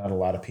that, there's not a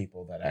lot of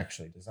people that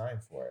actually design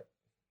for it.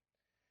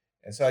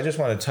 And so I just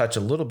want to touch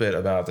a little bit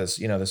about this,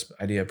 this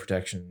idea of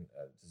protection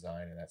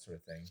design and that sort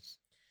of thing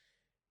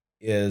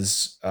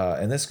is,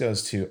 and this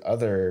goes to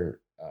other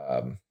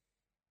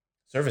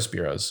service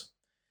bureaus.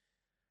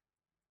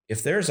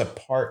 If there's a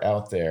part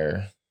out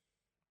there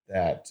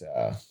that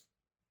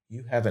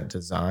you haven't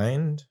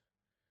designed,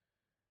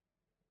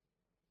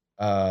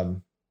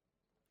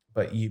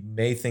 but you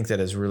may think that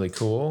is really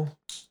cool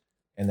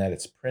and that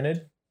it's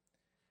printed,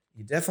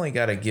 you definitely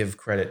got to give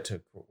credit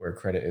to where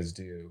credit is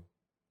due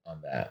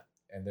on that.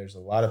 And there's a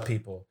lot of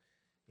people,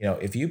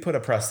 if you put a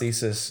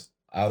prosthesis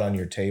out on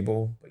your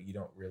table, but you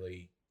don't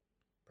really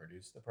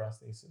produce the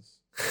prosthesis,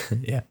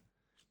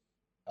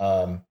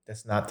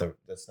 that's not the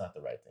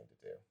right thing to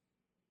do.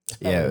 It's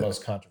probably the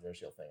most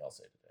controversial thing I'll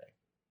say today.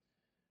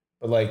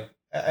 But like,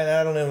 and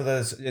I don't know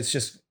this. It's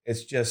just.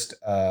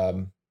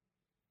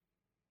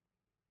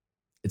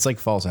 It's like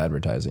false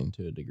advertising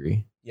to a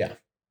degree. Yeah.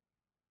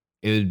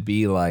 It would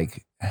be.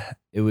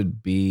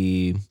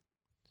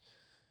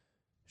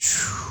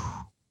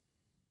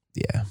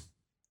 Yeah.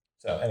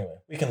 So anyway,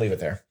 we can leave it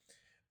there.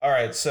 All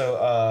right. So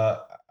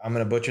I'm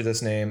going to butcher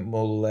this name,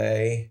 Mole.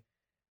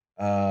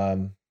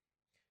 Could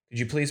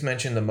you please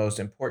mention the most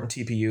important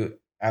TPU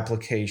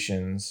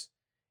applications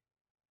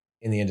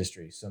in the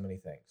industry? So many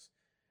things.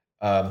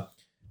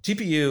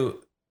 TPU,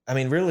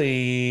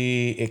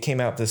 really, it came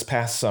out this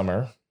past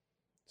summer.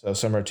 So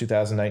summer of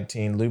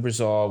 2019.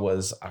 Lubrizol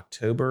was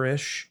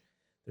October-ish.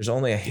 There's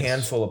only a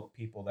handful of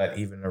people that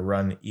even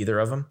run either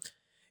of them.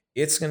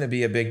 It's going to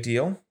be a big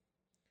deal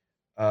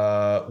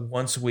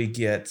once we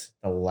get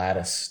the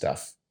lattice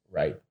stuff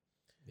right.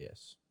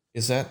 Yes.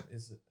 Is that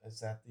the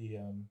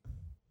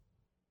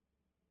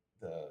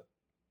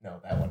no,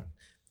 that one?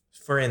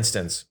 For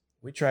instance,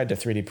 we tried to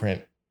 3D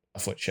print a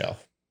foot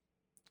shelf.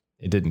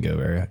 It didn't go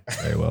very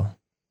well.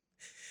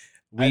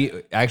 We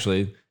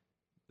actually,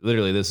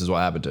 literally, this is what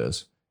happened to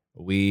us.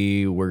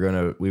 We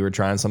were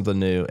trying something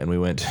new, and we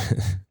went.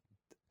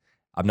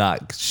 I'm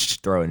not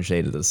throwing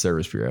shade at the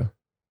service bureau,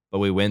 but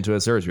we went to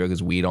a service bureau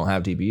because we don't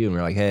have TPU, and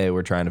we're like, hey,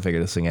 we're trying to figure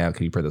this thing out.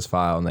 Can you print this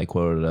file? And they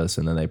quoted us,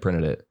 and then they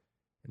printed it.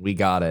 We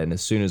got it, and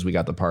as soon as we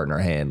got the part in our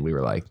hand, we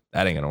were like,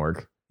 that ain't gonna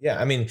work. Yeah,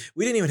 I mean,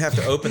 we didn't even have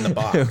to open the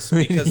box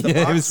because the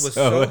box was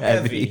so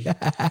heavy.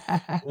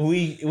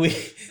 we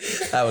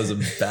that was a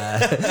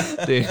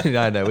bad dude.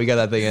 I know we got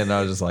that thing in, and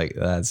I was just like,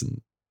 that's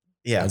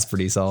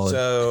pretty solid.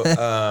 So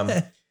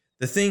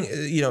the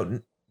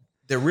thing,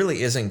 there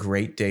really isn't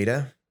great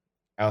data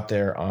out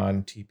there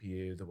on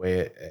TPU, the way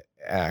it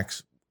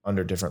acts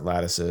under different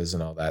lattices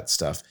and all that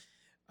stuff.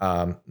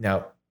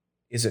 Now,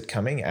 is it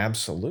coming?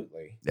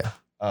 Absolutely. Yeah.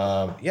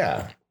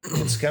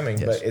 It's coming,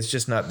 but it's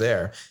just not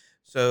there.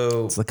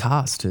 So it's the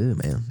cost too,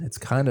 man. It's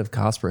kind of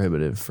cost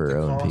prohibitive for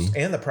O&P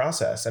and the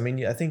process. I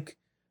mean, I think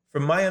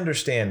from my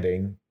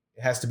understanding,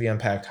 it has to be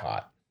unpacked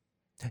hot.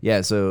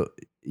 Yeah. So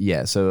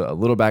a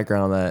little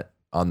background on that.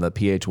 On the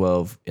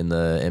PA12 in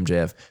the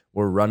MJF,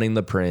 we're running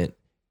the print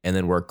and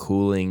then we're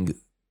cooling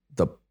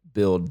the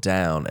build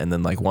down. And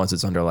then like once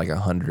it's under like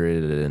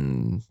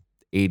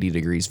 180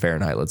 degrees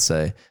Fahrenheit, let's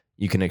say,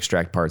 you can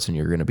extract parts and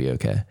you're going to be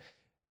okay.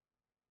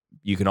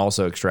 You can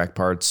also extract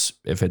parts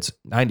if it's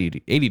 90 to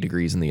 80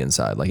 degrees in the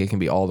inside. Like it can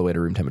be all the way to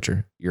room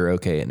temperature. You're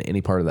okay in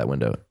any part of that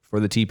window. For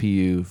the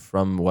TPU,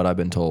 from what I've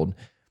been told,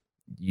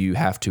 you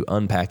have to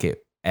unpack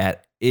it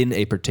in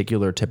a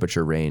particular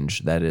temperature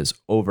range that is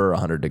over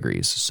 100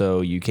 degrees.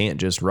 So you can't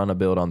just run a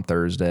build on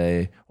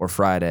Thursday or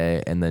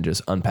Friday and then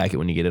just unpack it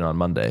when you get in on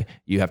Monday.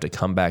 You have to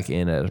come back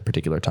in at a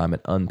particular time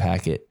and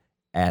unpack it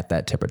at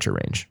that temperature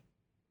range.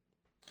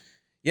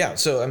 Yeah.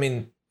 So, I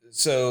mean,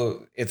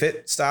 if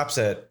it stops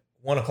at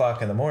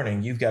 1:00 in the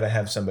morning, you've got to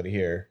have somebody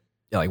here.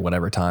 Yeah, like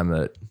whatever time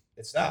that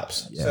it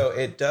stops. Yeah. So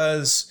it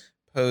does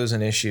pose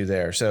an issue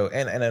there. So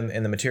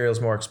and the material's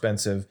more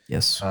expensive.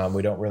 Yes.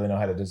 We don't really know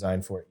how to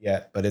design for it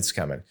yet, but it's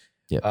coming.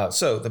 Yeah.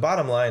 So the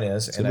bottom line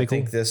is, and I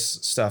think cool. this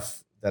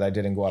stuff that I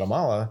did in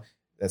Guatemala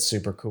that's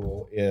super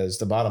cool is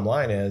the bottom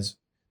line is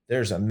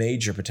there's a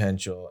major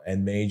potential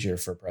and major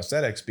for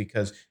prosthetics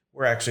because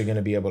we're actually going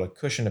to be able to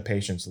cushion a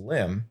patient's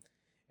limb.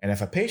 And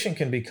if a patient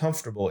can be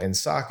comfortable in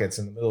sockets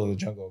in the middle of the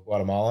jungle of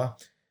Guatemala,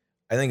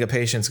 I think a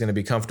patient's going to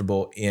be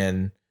comfortable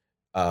in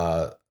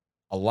a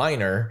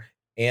liner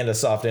and a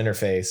soft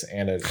interface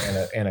and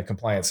a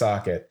compliant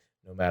socket,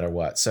 no matter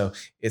what. So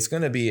it's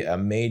going to be a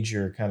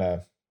major kind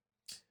of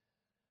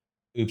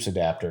oops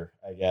adapter,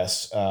 I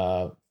guess,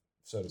 so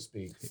to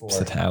speak.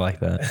 I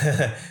like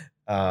that.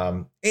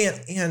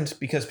 And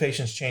because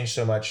patients change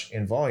so much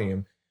in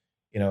volume,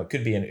 it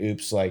could be an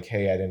oops like,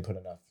 hey, I didn't put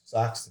enough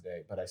socks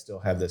today, but I still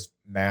have this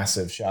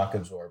massive shock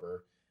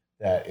absorber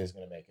that is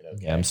going to make it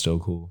okay. Yeah, I'm still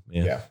cool.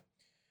 Yeah.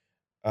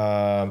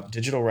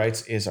 Digital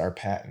rights is our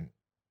patent.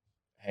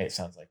 Hey, it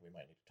sounds like we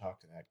might need to talk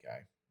to that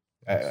guy.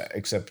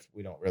 Except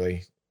we don't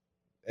really.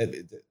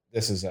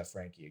 This is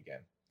Frankie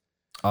again.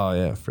 Oh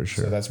yeah, for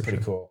sure. So that's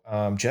pretty cool.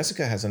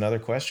 Jessica has another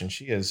question.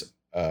 She is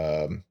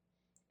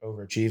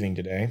overachieving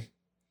today.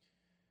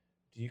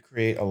 Do you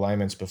create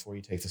alignments before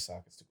you take the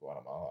sockets to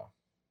Guatemala?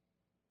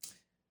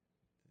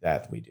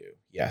 That we do.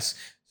 Yes.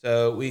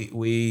 So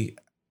we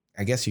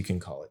I guess you can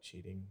call it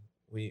cheating.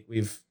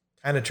 We've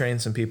kind of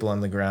trained some people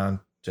on the ground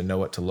to know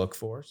what to look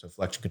for. So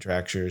flexion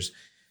contractures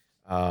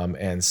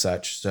and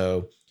such.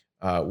 So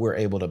we're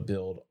able to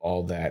build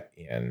all that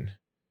in.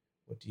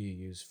 What do you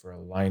use for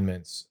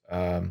alignments?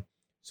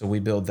 So we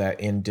build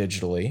that in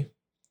digitally.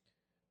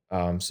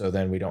 So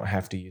then we don't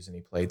have to use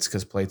any plates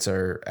because plates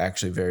are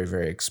actually very,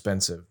 very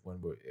expensive when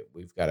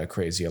we've got a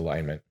crazy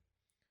alignment.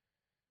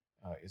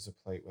 Is a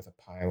plate with a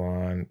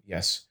pylon?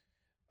 Yes.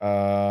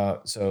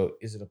 So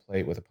is it a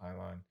plate with a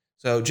pylon?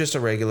 So just a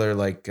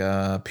regular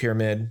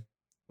pyramid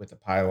with a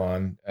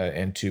pylon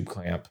and tube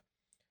clamp.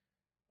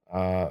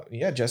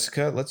 Yeah,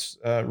 Jessica, let's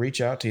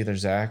reach out to either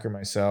Zach or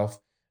myself.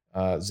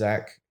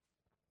 Zach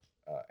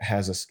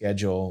has a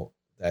schedule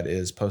that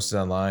is posted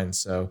online.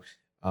 So,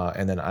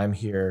 and then I'm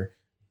here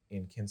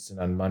in Kinston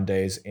on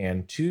Mondays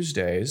and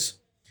Tuesdays.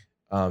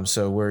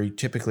 So we're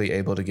typically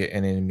able to get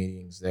in any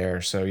meetings there.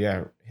 So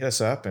yeah, hit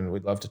us up and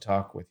we'd love to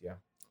talk with you.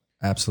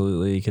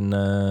 Absolutely. You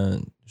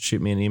can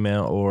shoot me an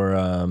email or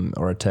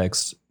a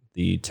text.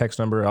 The text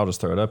number, I'll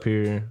just throw it up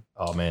here.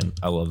 Oh man,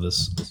 I love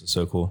this. This is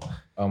so cool.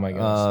 Oh my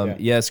gosh. Yeah.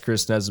 Yes,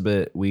 Chris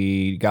Nesbitt.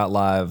 We got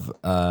live.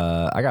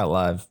 I got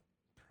live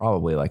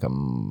probably like a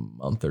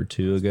month or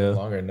two ago.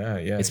 Longer than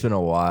that, yeah. It's been a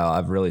while.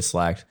 I've really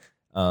slacked.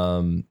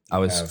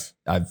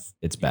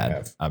 It's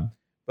bad.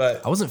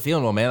 But I wasn't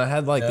feeling well, man. I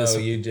had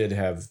you did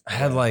have. I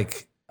had early.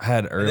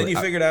 And then you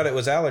figured out it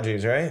was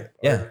allergies, right?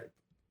 Yeah.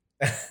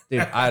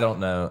 Dude, I don't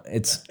know.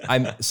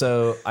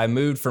 I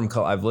moved from,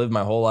 I've lived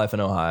my whole life in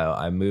Ohio.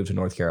 I moved to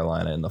North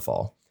Carolina in the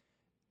fall.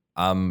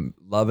 I'm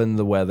loving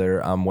the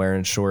weather. I'm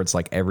wearing shorts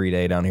like every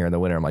day down here in the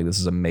winter. I'm like, this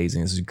is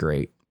amazing. This is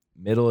great.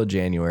 Middle of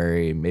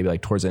January, maybe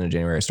like towards the end of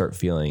January, I start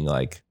feeling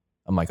like,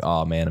 I'm like,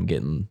 oh man, I'm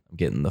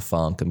getting the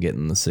funk. I'm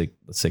getting the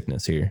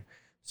sickness here.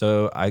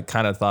 So I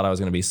kind of thought I was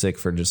going to be sick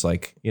for just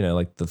like,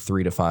 like the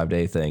 3 to 5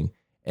 day thing.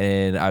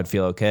 And I'd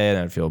feel okay. And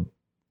I'd feel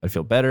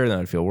better. Then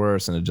I'd feel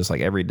worse. And it just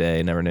like every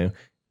day, never knew.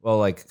 Well,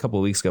 like a couple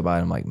of weeks go by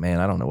and I'm like, man,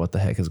 I don't know what the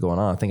heck is going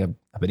on. I think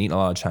I've been eating a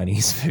lot of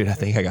Chinese food. I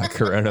think I got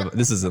corona.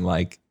 This is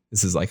like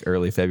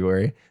early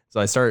February. So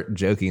I start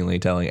jokingly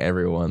telling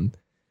everyone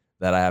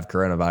that I have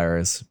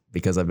coronavirus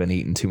because I've been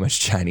eating too much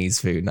Chinese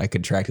food and I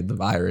contracted the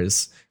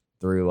virus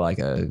through like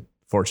a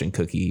fortune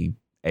cookie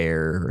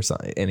air or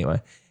something.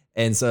 Anyway.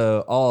 And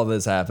so all of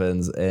this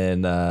happens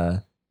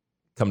and,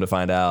 come to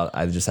find out,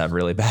 I just have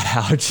really bad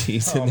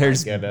allergies and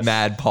there's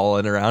mad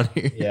pollen around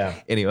here. Yeah.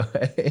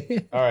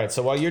 Anyway. All right.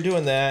 So while you're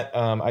doing that,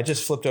 I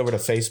just flipped over to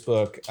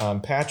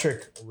Facebook.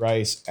 Patrick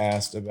Rice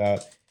asked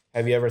about,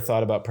 have you ever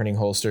thought about printing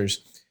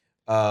holsters?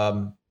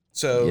 So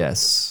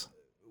yes,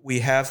 we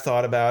have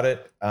thought about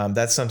it.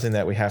 That's something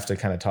that we have to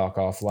kind of talk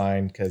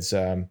offline because,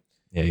 yeah,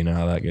 you know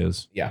how that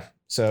goes. Yeah.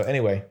 So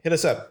anyway, hit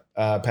us up,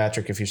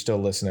 Patrick, if you're still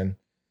listening.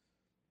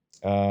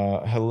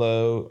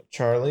 Hello,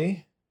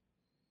 Charlie.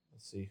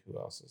 See who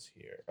else is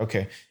here.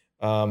 Okay.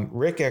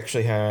 Rick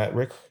actually had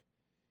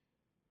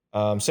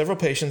several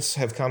patients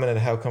have commented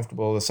how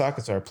comfortable the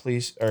sockets are.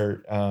 Please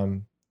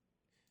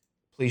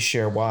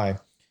share why.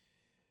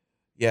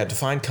 Yeah,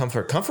 define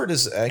comfort. Comfort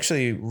is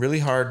actually really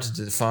hard to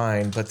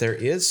define, but there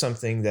is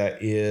something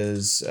that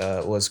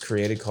was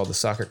created called the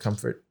Socket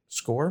Comfort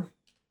Score.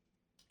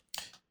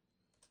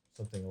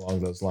 Something along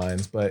those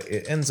lines, but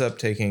it ends up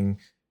taking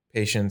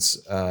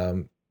patients'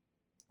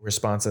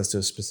 responses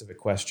to specific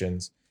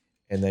questions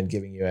and then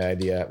giving you an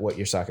idea what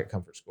your socket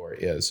comfort score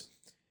is.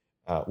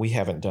 We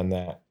haven't done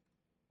that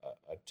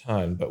a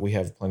ton, but we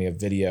have plenty of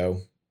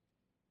video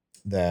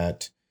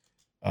that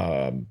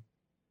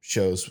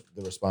shows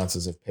the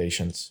responses of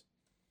patients.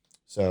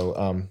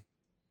 So,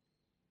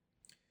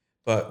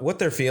 but what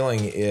they're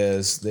feeling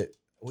is that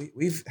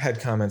we've had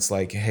comments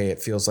like, hey,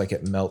 it feels like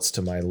it melts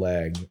to my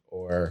leg,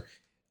 or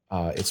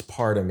it's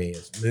part of me,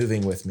 it's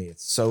moving with me,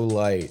 it's so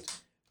light,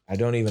 I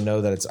don't even know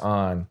that it's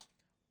on.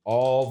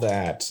 All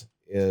that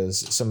is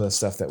some of the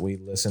stuff that we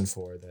listen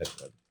for that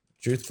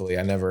truthfully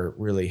I never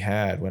really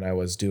had when I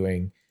was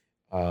doing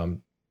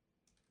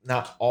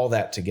not all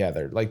that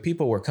together. Like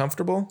people were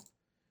comfortable,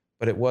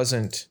 but it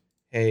wasn't,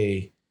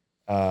 hey,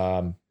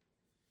 all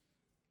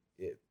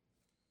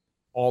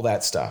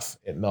that stuff,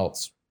 it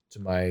melts to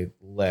my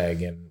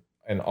leg and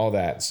all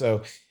that.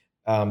 So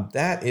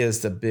that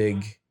is the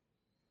big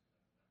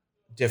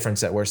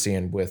difference that we're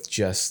seeing with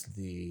just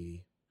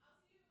the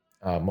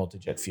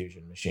multi-jet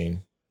fusion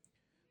machine.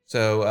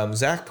 So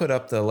Zach put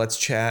up the Let's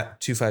Chat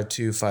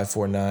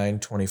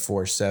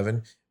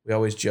 252-549-24/7. We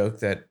always joke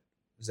that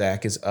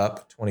Zach is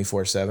up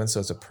 24/7, so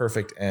it's a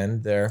perfect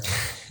end there.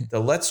 The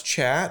Let's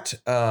Chat.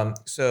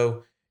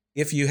 So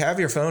if you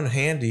have your phone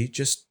handy,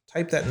 just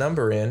type that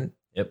number in.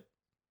 Yep.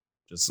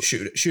 Just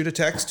shoot a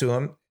text to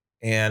him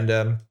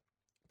and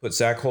put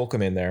Zach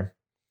Holcomb in there.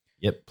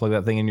 Yep. Plug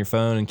that thing in your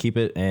phone and keep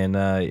it. And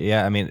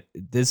yeah, I mean,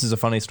 this is a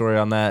funny story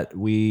on that.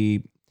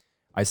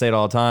 I say it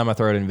all the time. I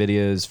throw it in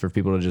videos for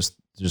people to just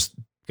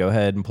go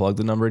ahead and plug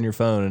the number in your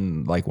phone.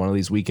 And like one of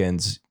these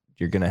weekends,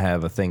 you're going to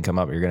have a thing come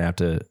up. You're going to have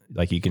to,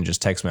 like, you can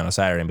just text me on a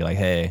Saturday and be like,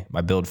 hey,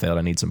 my build failed.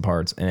 I need some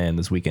parts. And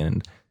this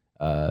weekend,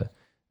 a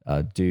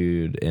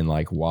dude in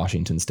like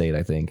Washington State,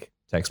 I think,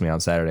 texted me on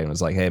Saturday and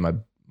was like, hey, my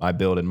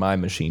build in my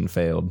machine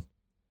failed.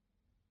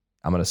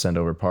 I'm going to send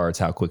over parts.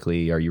 How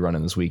quickly are you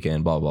running this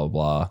weekend? Blah, blah,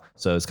 blah.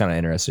 So it's kind of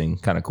interesting,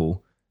 kind of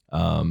cool.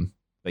 But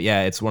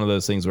yeah, it's one of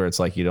those things where it's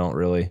like, you don't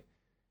really,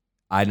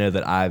 I know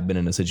that I've been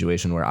in a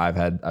situation where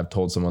I've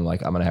told someone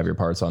like, I'm going to have your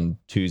parts on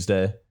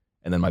Tuesday,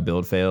 and then my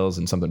build fails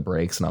and something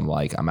breaks and I'm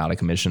like, I'm out of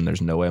commission.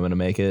 There's no way I'm going to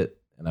make it.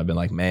 And I've been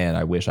like, man,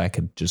 I wish I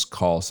could just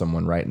call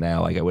someone right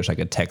now. Like, I wish I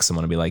could text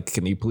someone and be like,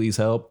 can you please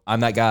help? I'm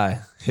that guy.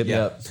 Hit me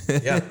up.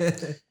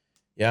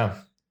 Yeah.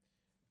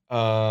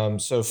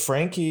 So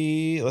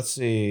Frankie, let's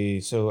see.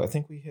 So I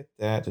think we hit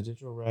that. The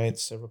digital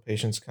rights, several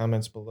patients'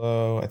 comments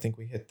below. I think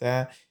we hit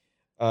that.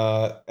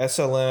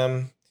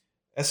 SLM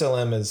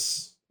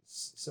is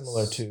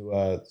similar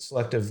to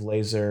selective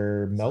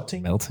laser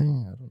melting.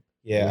 Melting?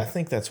 I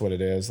think that's what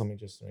it is. Let me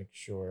just make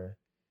sure.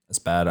 That's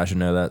bad. I should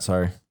know that.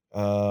 Sorry.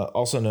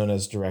 Also known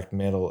as direct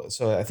metal.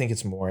 So I think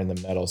it's more in the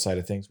metal side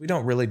of things. We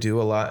don't really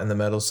do a lot in the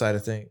metal side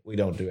of things. We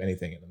don't do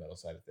anything in the metal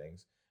side of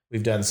things.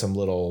 We've done some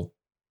little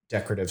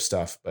decorative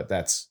stuff, but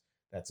that's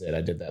it.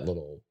 I did that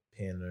little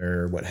pin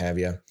or what have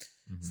you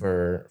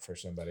for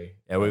somebody.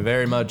 Yeah, we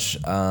very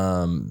much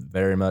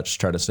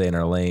try to stay in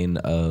our lane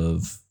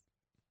of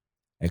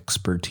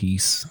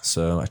expertise.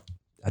 So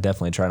I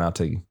definitely try not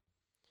to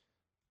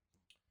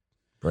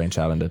branch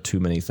out into too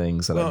many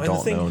things that I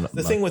don't know.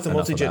 The thing with the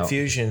multi-jet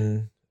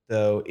fusion,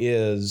 though,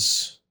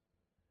 is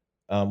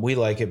We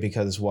like it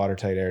because it's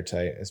watertight,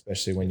 airtight,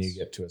 especially when you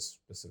get to a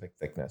specific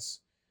thickness.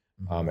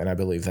 And I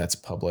believe that's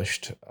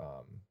published.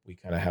 We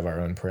kind of have our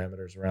own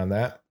parameters around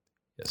that.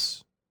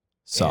 Yes.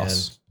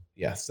 Sauce. And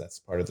yes, that's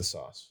part of the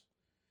sauce.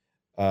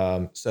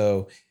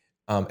 So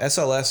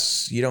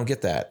SLS, you don't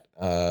get that.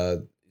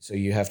 So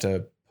you have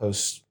to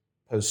post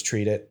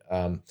treat it.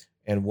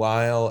 And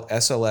while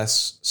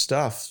SLS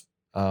stuff,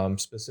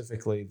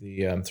 specifically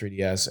the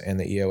 3DS and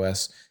the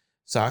EOS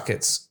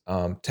sockets,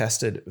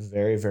 tested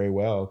very, very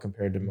well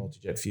compared to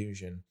multi-jet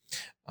fusion.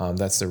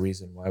 That's the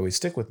reason why we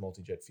stick with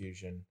multi-jet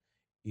fusion,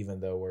 even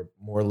though we're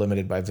more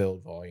limited by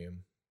build volume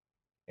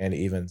and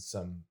even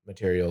some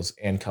materials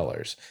and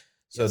colors.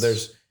 So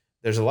there's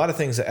a lot of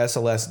things that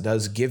SLS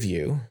does give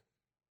you,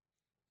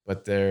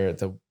 but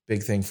the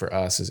big thing for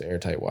us is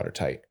airtight,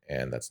 watertight,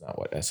 and that's not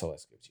what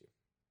SLS gives you.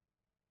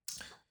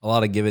 A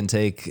lot of give and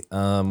take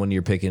when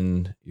you're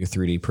picking your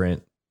 3D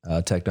print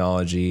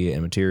technology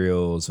and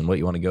materials and what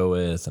you want to go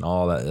with and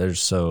all that.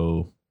 There's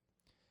a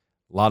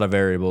lot of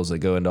variables that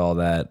go into all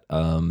that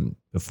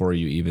before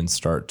you even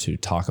start to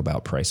talk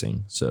about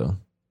pricing. So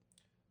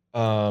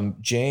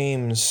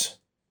James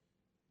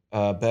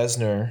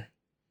Besner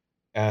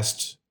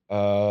asked,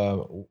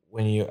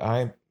 when you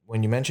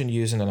mentioned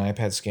using an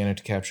iPad scanner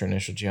to capture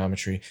initial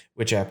geometry,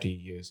 which app do you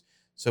use?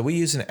 So we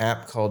use an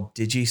app called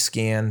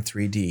DigiScan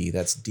 3D.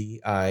 That's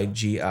DIGISCAN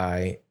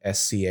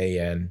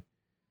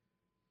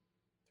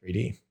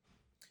 3D.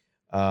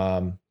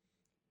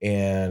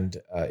 And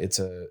it's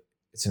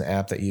an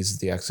app that uses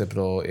the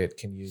occipital. It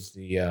can use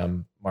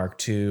the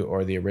Mark II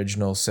or the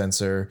original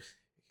sensor.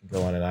 It can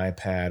go on an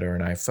iPad or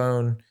an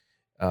iPhone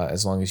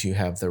as long as you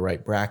have the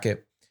right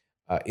bracket.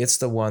 It's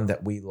the one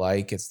that we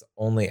like. It's the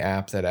only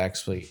app that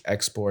actually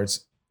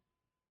exports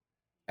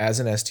as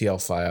an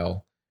STL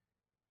file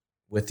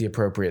with the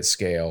appropriate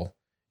scale,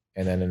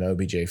 and then an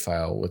OBJ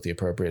file with the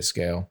appropriate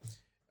scale.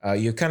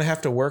 You kind of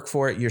have to work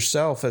for it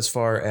yourself as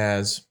far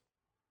as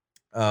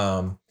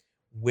how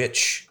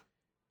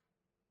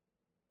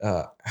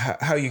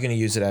you're going to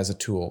use it as a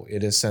tool.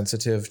 It is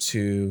sensitive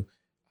to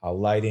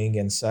lighting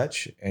and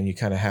such, and you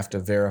kind of have to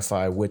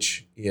verify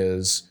which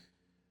is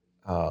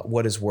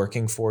what is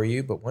working for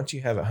you. But once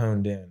you have it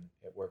honed in,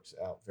 it works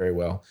out very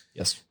well.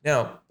 yes.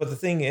 Now, but the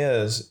thing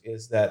is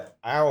that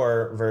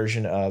our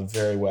version of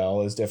very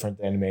well is different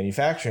than the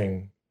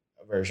manufacturing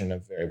version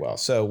of very well.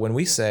 So when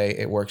we say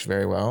it works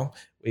very well,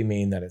 we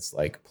mean that it's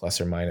like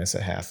plus or minus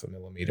a half a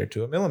millimeter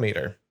to a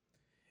millimeter.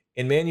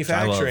 In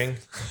manufacturing,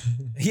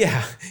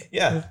 yeah.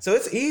 So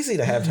it's easy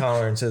to have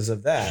tolerances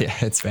of that. Yeah,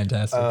 it's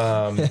fantastic.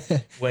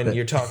 When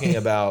you're talking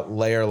about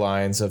layer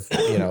lines of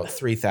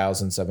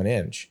 0.003 of an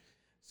inch.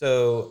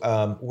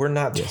 So we're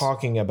not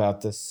talking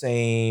about the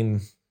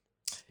same.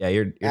 Yeah,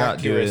 you're not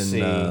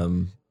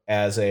doing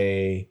as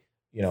a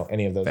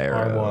any of those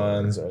arm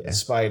ones or the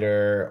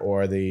spider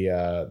or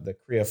the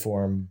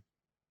creaform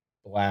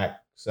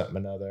black something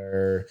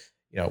another.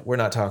 We're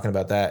not talking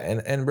about that.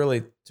 And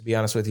really, to be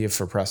honest with you,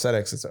 for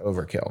prosthetics, it's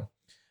overkill.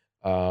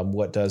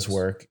 What does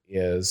work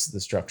is the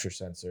structure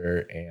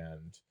sensor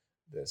and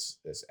this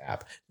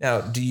app.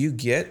 Now, do you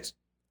get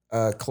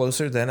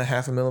closer than a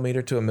half a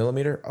millimeter to a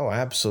millimeter? Oh,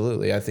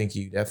 absolutely. I think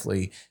you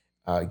definitely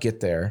get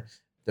there.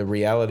 The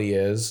reality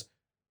is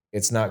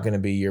it's not going to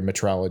be your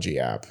metrology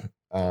app,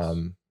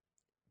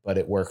 but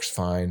it works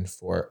fine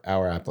for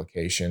our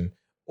application.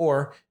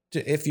 Or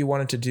if you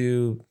wanted to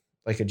do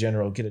like get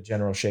a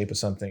general shape of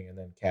something and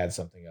then CAD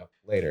something up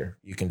later,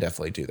 you can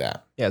definitely do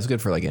that. Yeah, it's good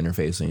for like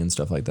interfacing and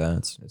stuff like that.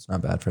 It's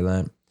not bad for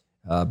that.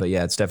 But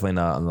yeah, it's definitely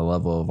not on the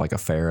level of like a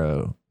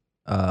Faro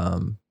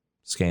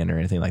scan or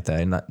anything like that.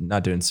 And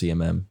not doing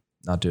CMM,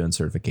 not doing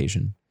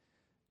certification,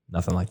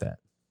 nothing like that.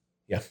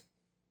 Yeah.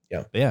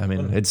 But yeah, I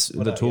mean, it's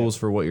the tools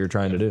for what you're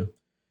trying to do.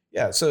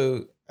 Yeah.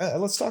 So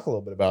let's talk a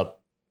little bit about.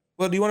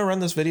 Well, do you want to run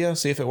this video,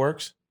 see if it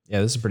works?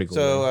 Yeah, this is pretty cool.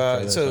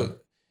 So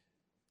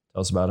tell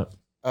us about it.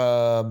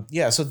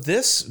 So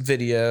this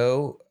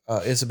video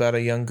is about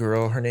a young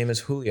girl. Her name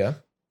is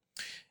Julia,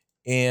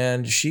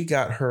 and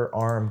her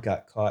arm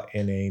got caught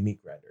in a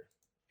meat grinder,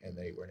 and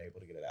they weren't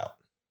able to get it out.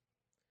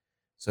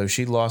 So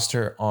she lost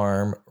her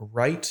arm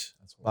right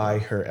by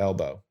her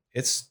elbow.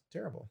 It's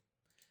terrible,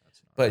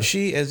 but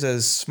she is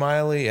as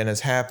smiley and as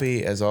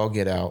happy as all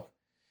get out.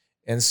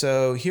 And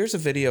so here's a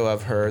video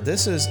of her.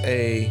 This is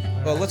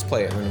let's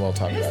play it and then we'll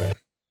talk about it.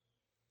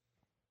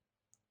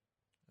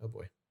 Oh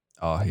boy.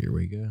 Oh, here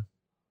we go.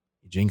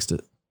 You jinxed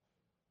it.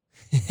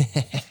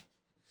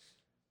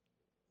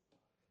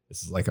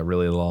 This is like a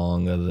really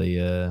long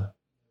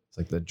it's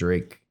like the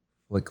Drake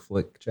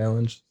flick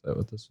challenge. Is that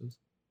what this is?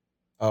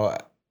 Oh,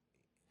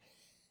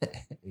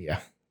 yeah.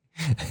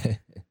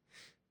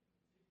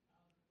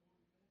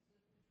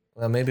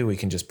 Well, maybe we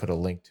can just put a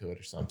link to it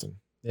or something.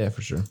 Yeah,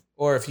 for sure.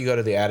 Or if you go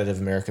to the Additive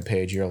America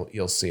page,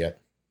 you'll see it.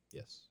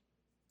 Yes.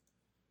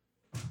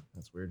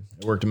 That's weird.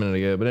 It worked a minute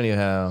ago, but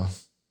anyhow.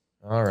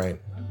 All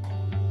right.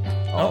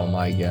 Oh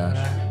my gosh.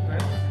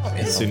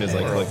 As soon as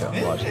I click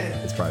on watch it,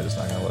 it's probably just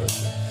not gonna load.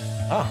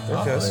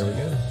 There it goes. There we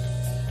go.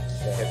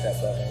 Hit that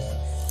button.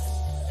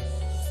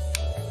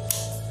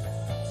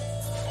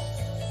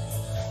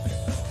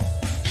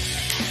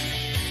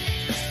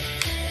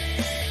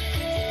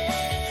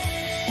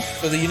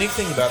 So the unique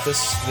thing about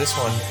this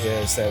one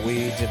is that we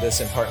did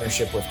this in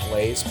partnership with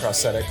Glaze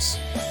Prosthetics.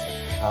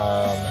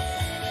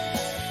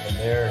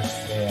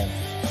 And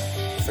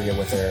I forget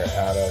what they're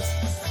out of.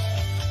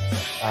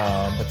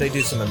 But they do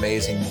some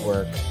amazing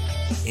work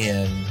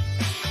in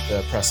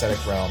the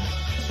prosthetic realm.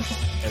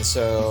 And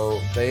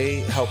so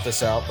they helped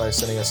us out by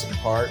sending us some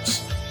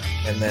parts,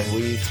 and then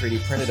we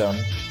 3D printed them.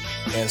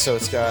 And so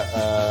it's got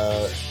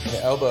an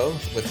elbow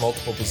with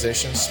multiple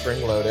positions,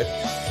 spring-loaded,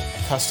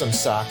 custom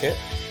socket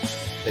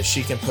that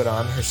she can put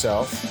on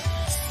herself.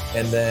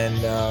 And then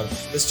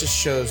this just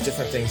shows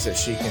different things that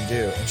she can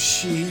do. And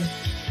she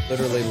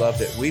literally loved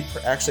it. We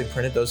actually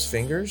printed those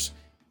fingers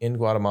in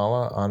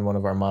Guatemala on one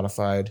of our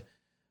modified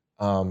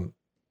FDM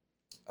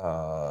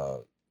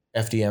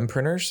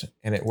printers,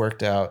 and it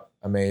worked out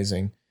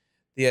amazing.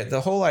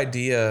 The whole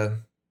idea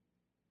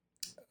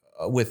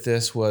with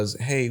this was,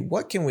 hey,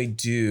 what can we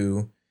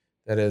do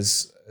that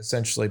is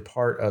essentially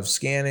part of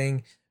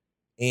scanning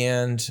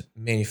and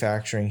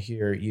manufacturing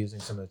here using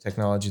some of the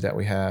technology that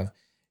we have?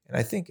 And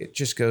I think it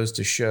just goes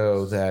to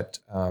show that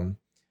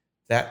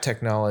that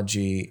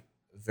technology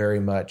very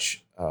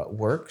much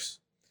works,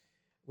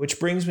 which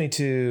brings me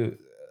to,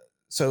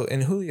 so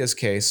in Julia's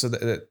case, so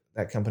that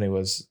company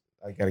was,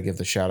 I got to give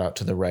the shout out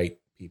to the right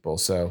people.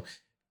 So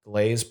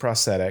Glaze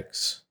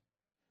Prosthetics,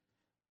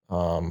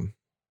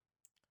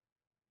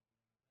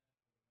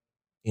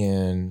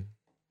 in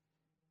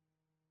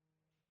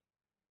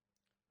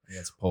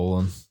That's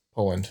Poland.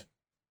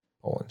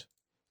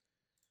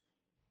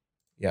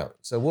 Yeah.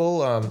 So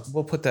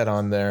we'll put that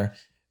on there.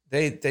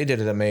 They did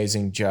an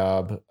amazing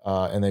job,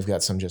 and they've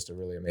got some just a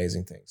really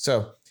amazing thing.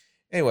 So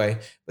anyway,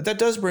 but that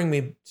does bring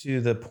me to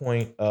the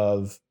point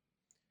of,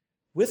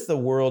 with the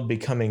world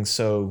becoming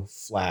so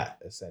flat,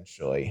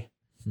 essentially,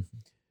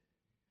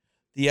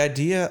 the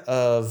idea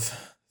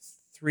of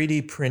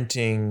 3D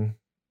printing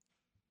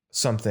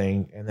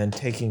something and then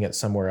taking it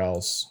somewhere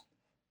else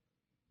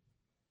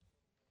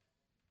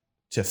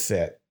to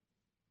fit,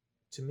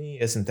 to me,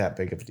 isn't that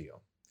big of a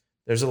deal.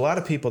 There's a lot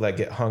of people that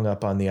get hung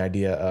up on the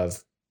idea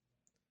of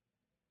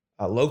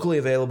locally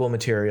available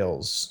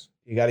materials.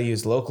 You got to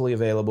use locally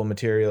available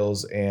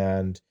materials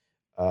and,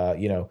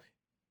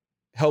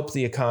 help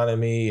the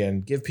economy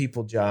and give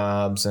people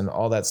jobs and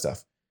all that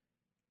stuff.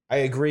 I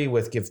agree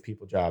with give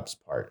people jobs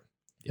part.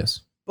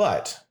 Yes.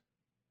 But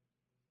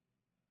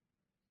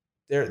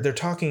they're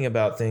talking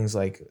about things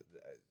like,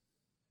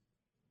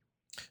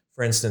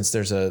 for instance,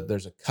 there's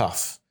a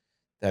cuff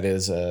that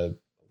is a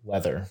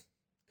leather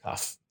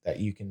cuff that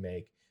you can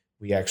make.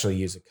 We actually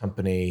use a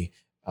company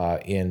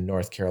in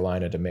North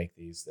Carolina to make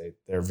these.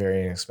 They're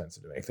very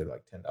inexpensive to make. They're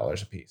like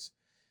 $10 a piece.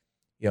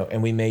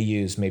 And we may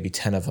use maybe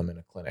 10 of them in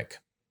a clinic.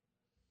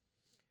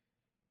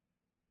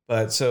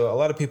 But so a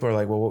lot of people are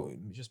like, well,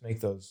 just make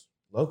those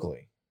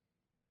locally.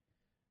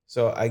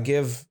 So I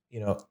give,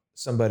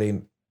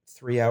 somebody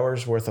 3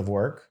 hours worth of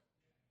work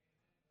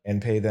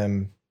and pay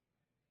them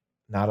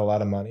not a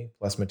lot of money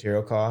plus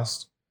material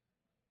cost.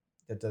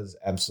 That does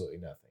absolutely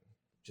nothing.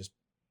 Just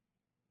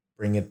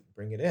bring it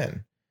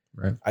in.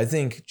 Right. I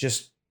think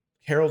just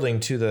heralding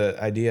to the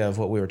idea of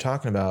what we were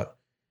talking about,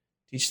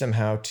 teach them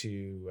how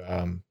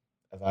to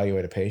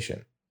evaluate a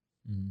patient,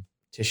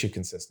 tissue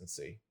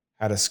consistency,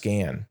 how to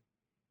scan.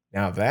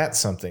 Now that's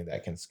something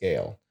that can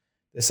scale.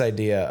 This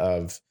idea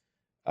of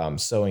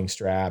sewing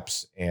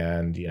straps,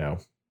 and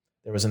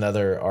there was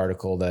another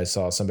article that I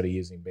saw somebody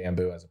using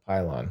bamboo as a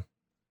pylon.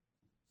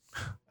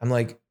 I'm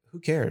like, who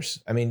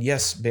cares? I mean,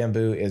 yes,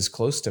 bamboo is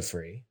close to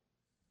free,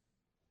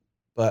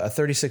 but a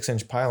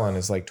 36-inch pylon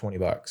is like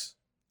 $20,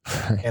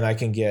 and I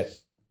can get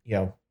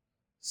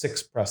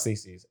 6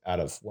 prostheses out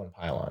of one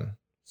pylon.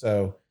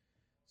 So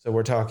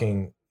we're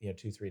talking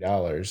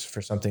 $2-3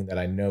 for something that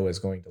I know is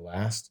going to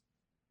last.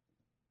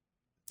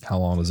 How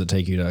long does it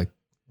take you to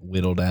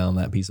whittle down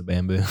that piece of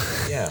bamboo?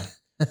 Yeah.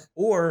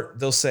 Or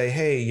they'll say,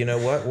 hey, you know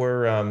what?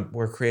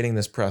 We're creating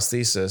this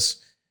prosthesis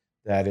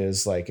that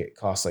is like, it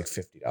costs like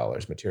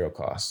 $50 material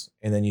costs.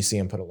 And then you see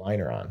them put a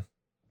liner on.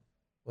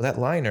 Well, that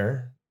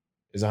liner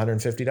is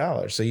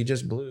 $150. So you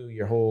just blew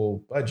your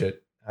whole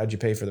budget. How'd you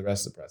pay for the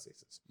rest of the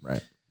prosthesis?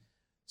 Right.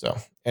 So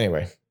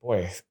anyway,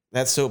 boy,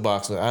 that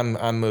soapbox,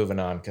 I'm moving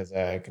on because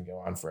I can go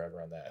on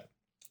forever on that.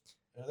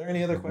 Are there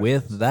any other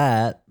questions? With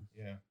that.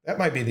 Yeah, that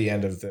might be the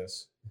end of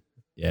this.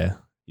 Yeah.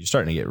 You're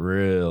starting to get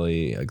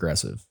really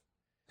aggressive.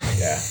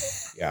 Yeah.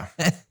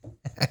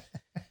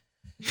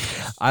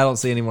 I don't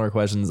see any more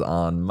questions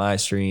on my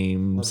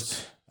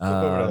streams.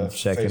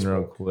 Checking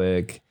real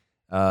quick.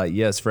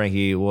 Yes,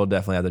 Frankie, we'll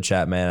definitely have to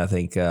chat, man. I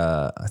think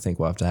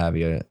we'll have to have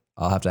you.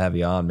 I'll have to have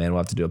you on, man.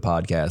 We'll have to do a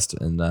podcast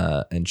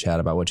and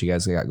chat about what you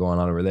guys got going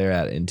on over there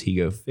at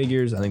Intego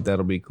Figures. I think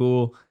that'll be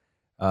cool.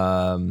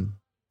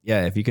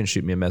 Yeah, if you can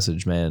shoot me a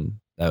message, man,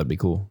 that would be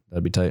cool.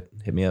 That'd be tight.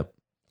 Hit me up.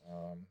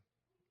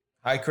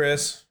 Hi,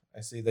 Chris.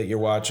 I see that you're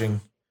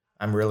watching.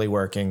 I'm really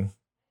working.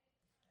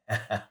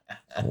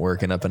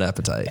 Working up an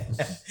appetite.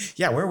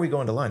 Yeah, where are we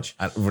going to lunch?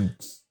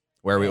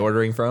 Where are we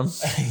ordering from?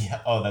 Yeah.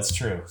 Oh, that's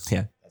true.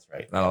 Yeah. That's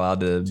right. Not allowed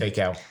to take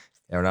out.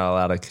 Yeah, we're not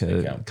allowed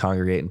to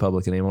congregate in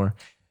public anymore.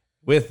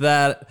 with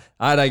that,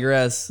 I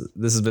digress.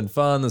 This has been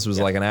fun. This was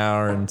like an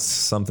hour and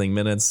something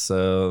minutes.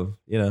 So,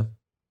 that's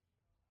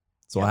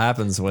what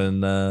happens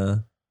when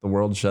the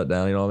world's shut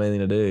down. You don't have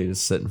anything to do. You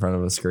just sit in front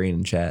of a screen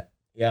and chat.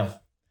 Yeah.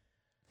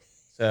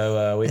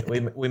 So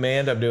we may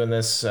end up doing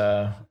this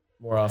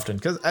more often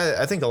because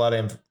I think a lot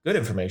of good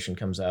information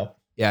comes out.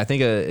 Yeah, I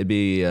think it'd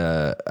be.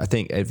 I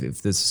think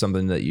if this is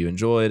something that you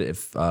enjoyed,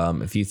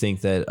 if you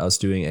think that us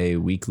doing a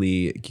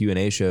weekly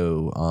Q&A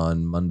show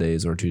on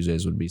Mondays or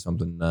Tuesdays would be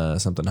something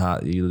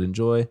hot that you'd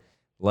enjoy,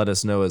 let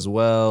us know as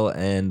well,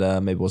 and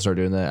maybe we'll start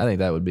doing that. I think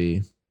that would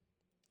be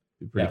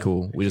pretty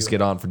cool. We just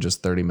get on for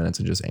just 30 minutes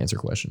and just answer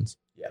questions.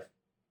 Yeah,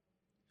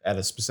 at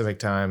a specific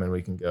time, and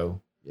we can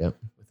go. Yep.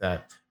 With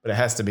that, but it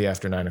has to be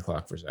after 9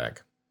 o'clock for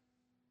Zach.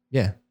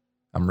 Yeah,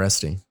 I'm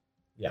resting.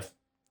 Yeah,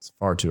 it's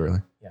far too early.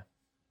 Yeah.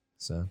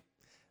 So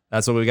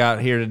that's what we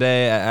got here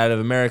today at Out of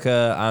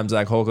America. I'm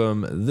Zach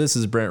Holcomb. This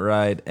is Brent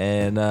Wright.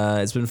 And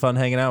it's been fun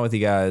hanging out with you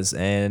guys.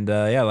 And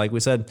like we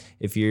said,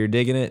 if you're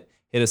digging it,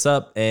 hit us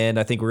up. And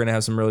I think we're going to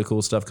have some really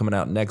cool stuff coming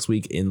out next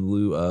week in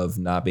lieu of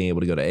not being able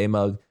to go to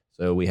AMUG.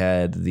 So we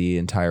had the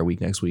entire week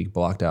next week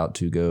blocked out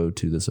to go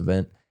to this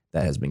event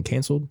that has been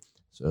canceled.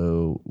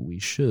 So we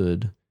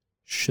should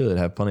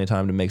have plenty of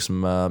time to make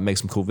some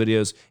cool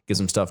videos, get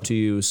some stuff to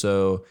you.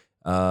 So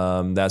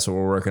that's what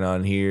we're working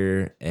on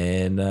here,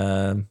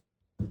 and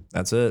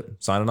that's it.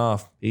 Signing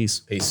off.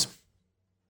 Peace.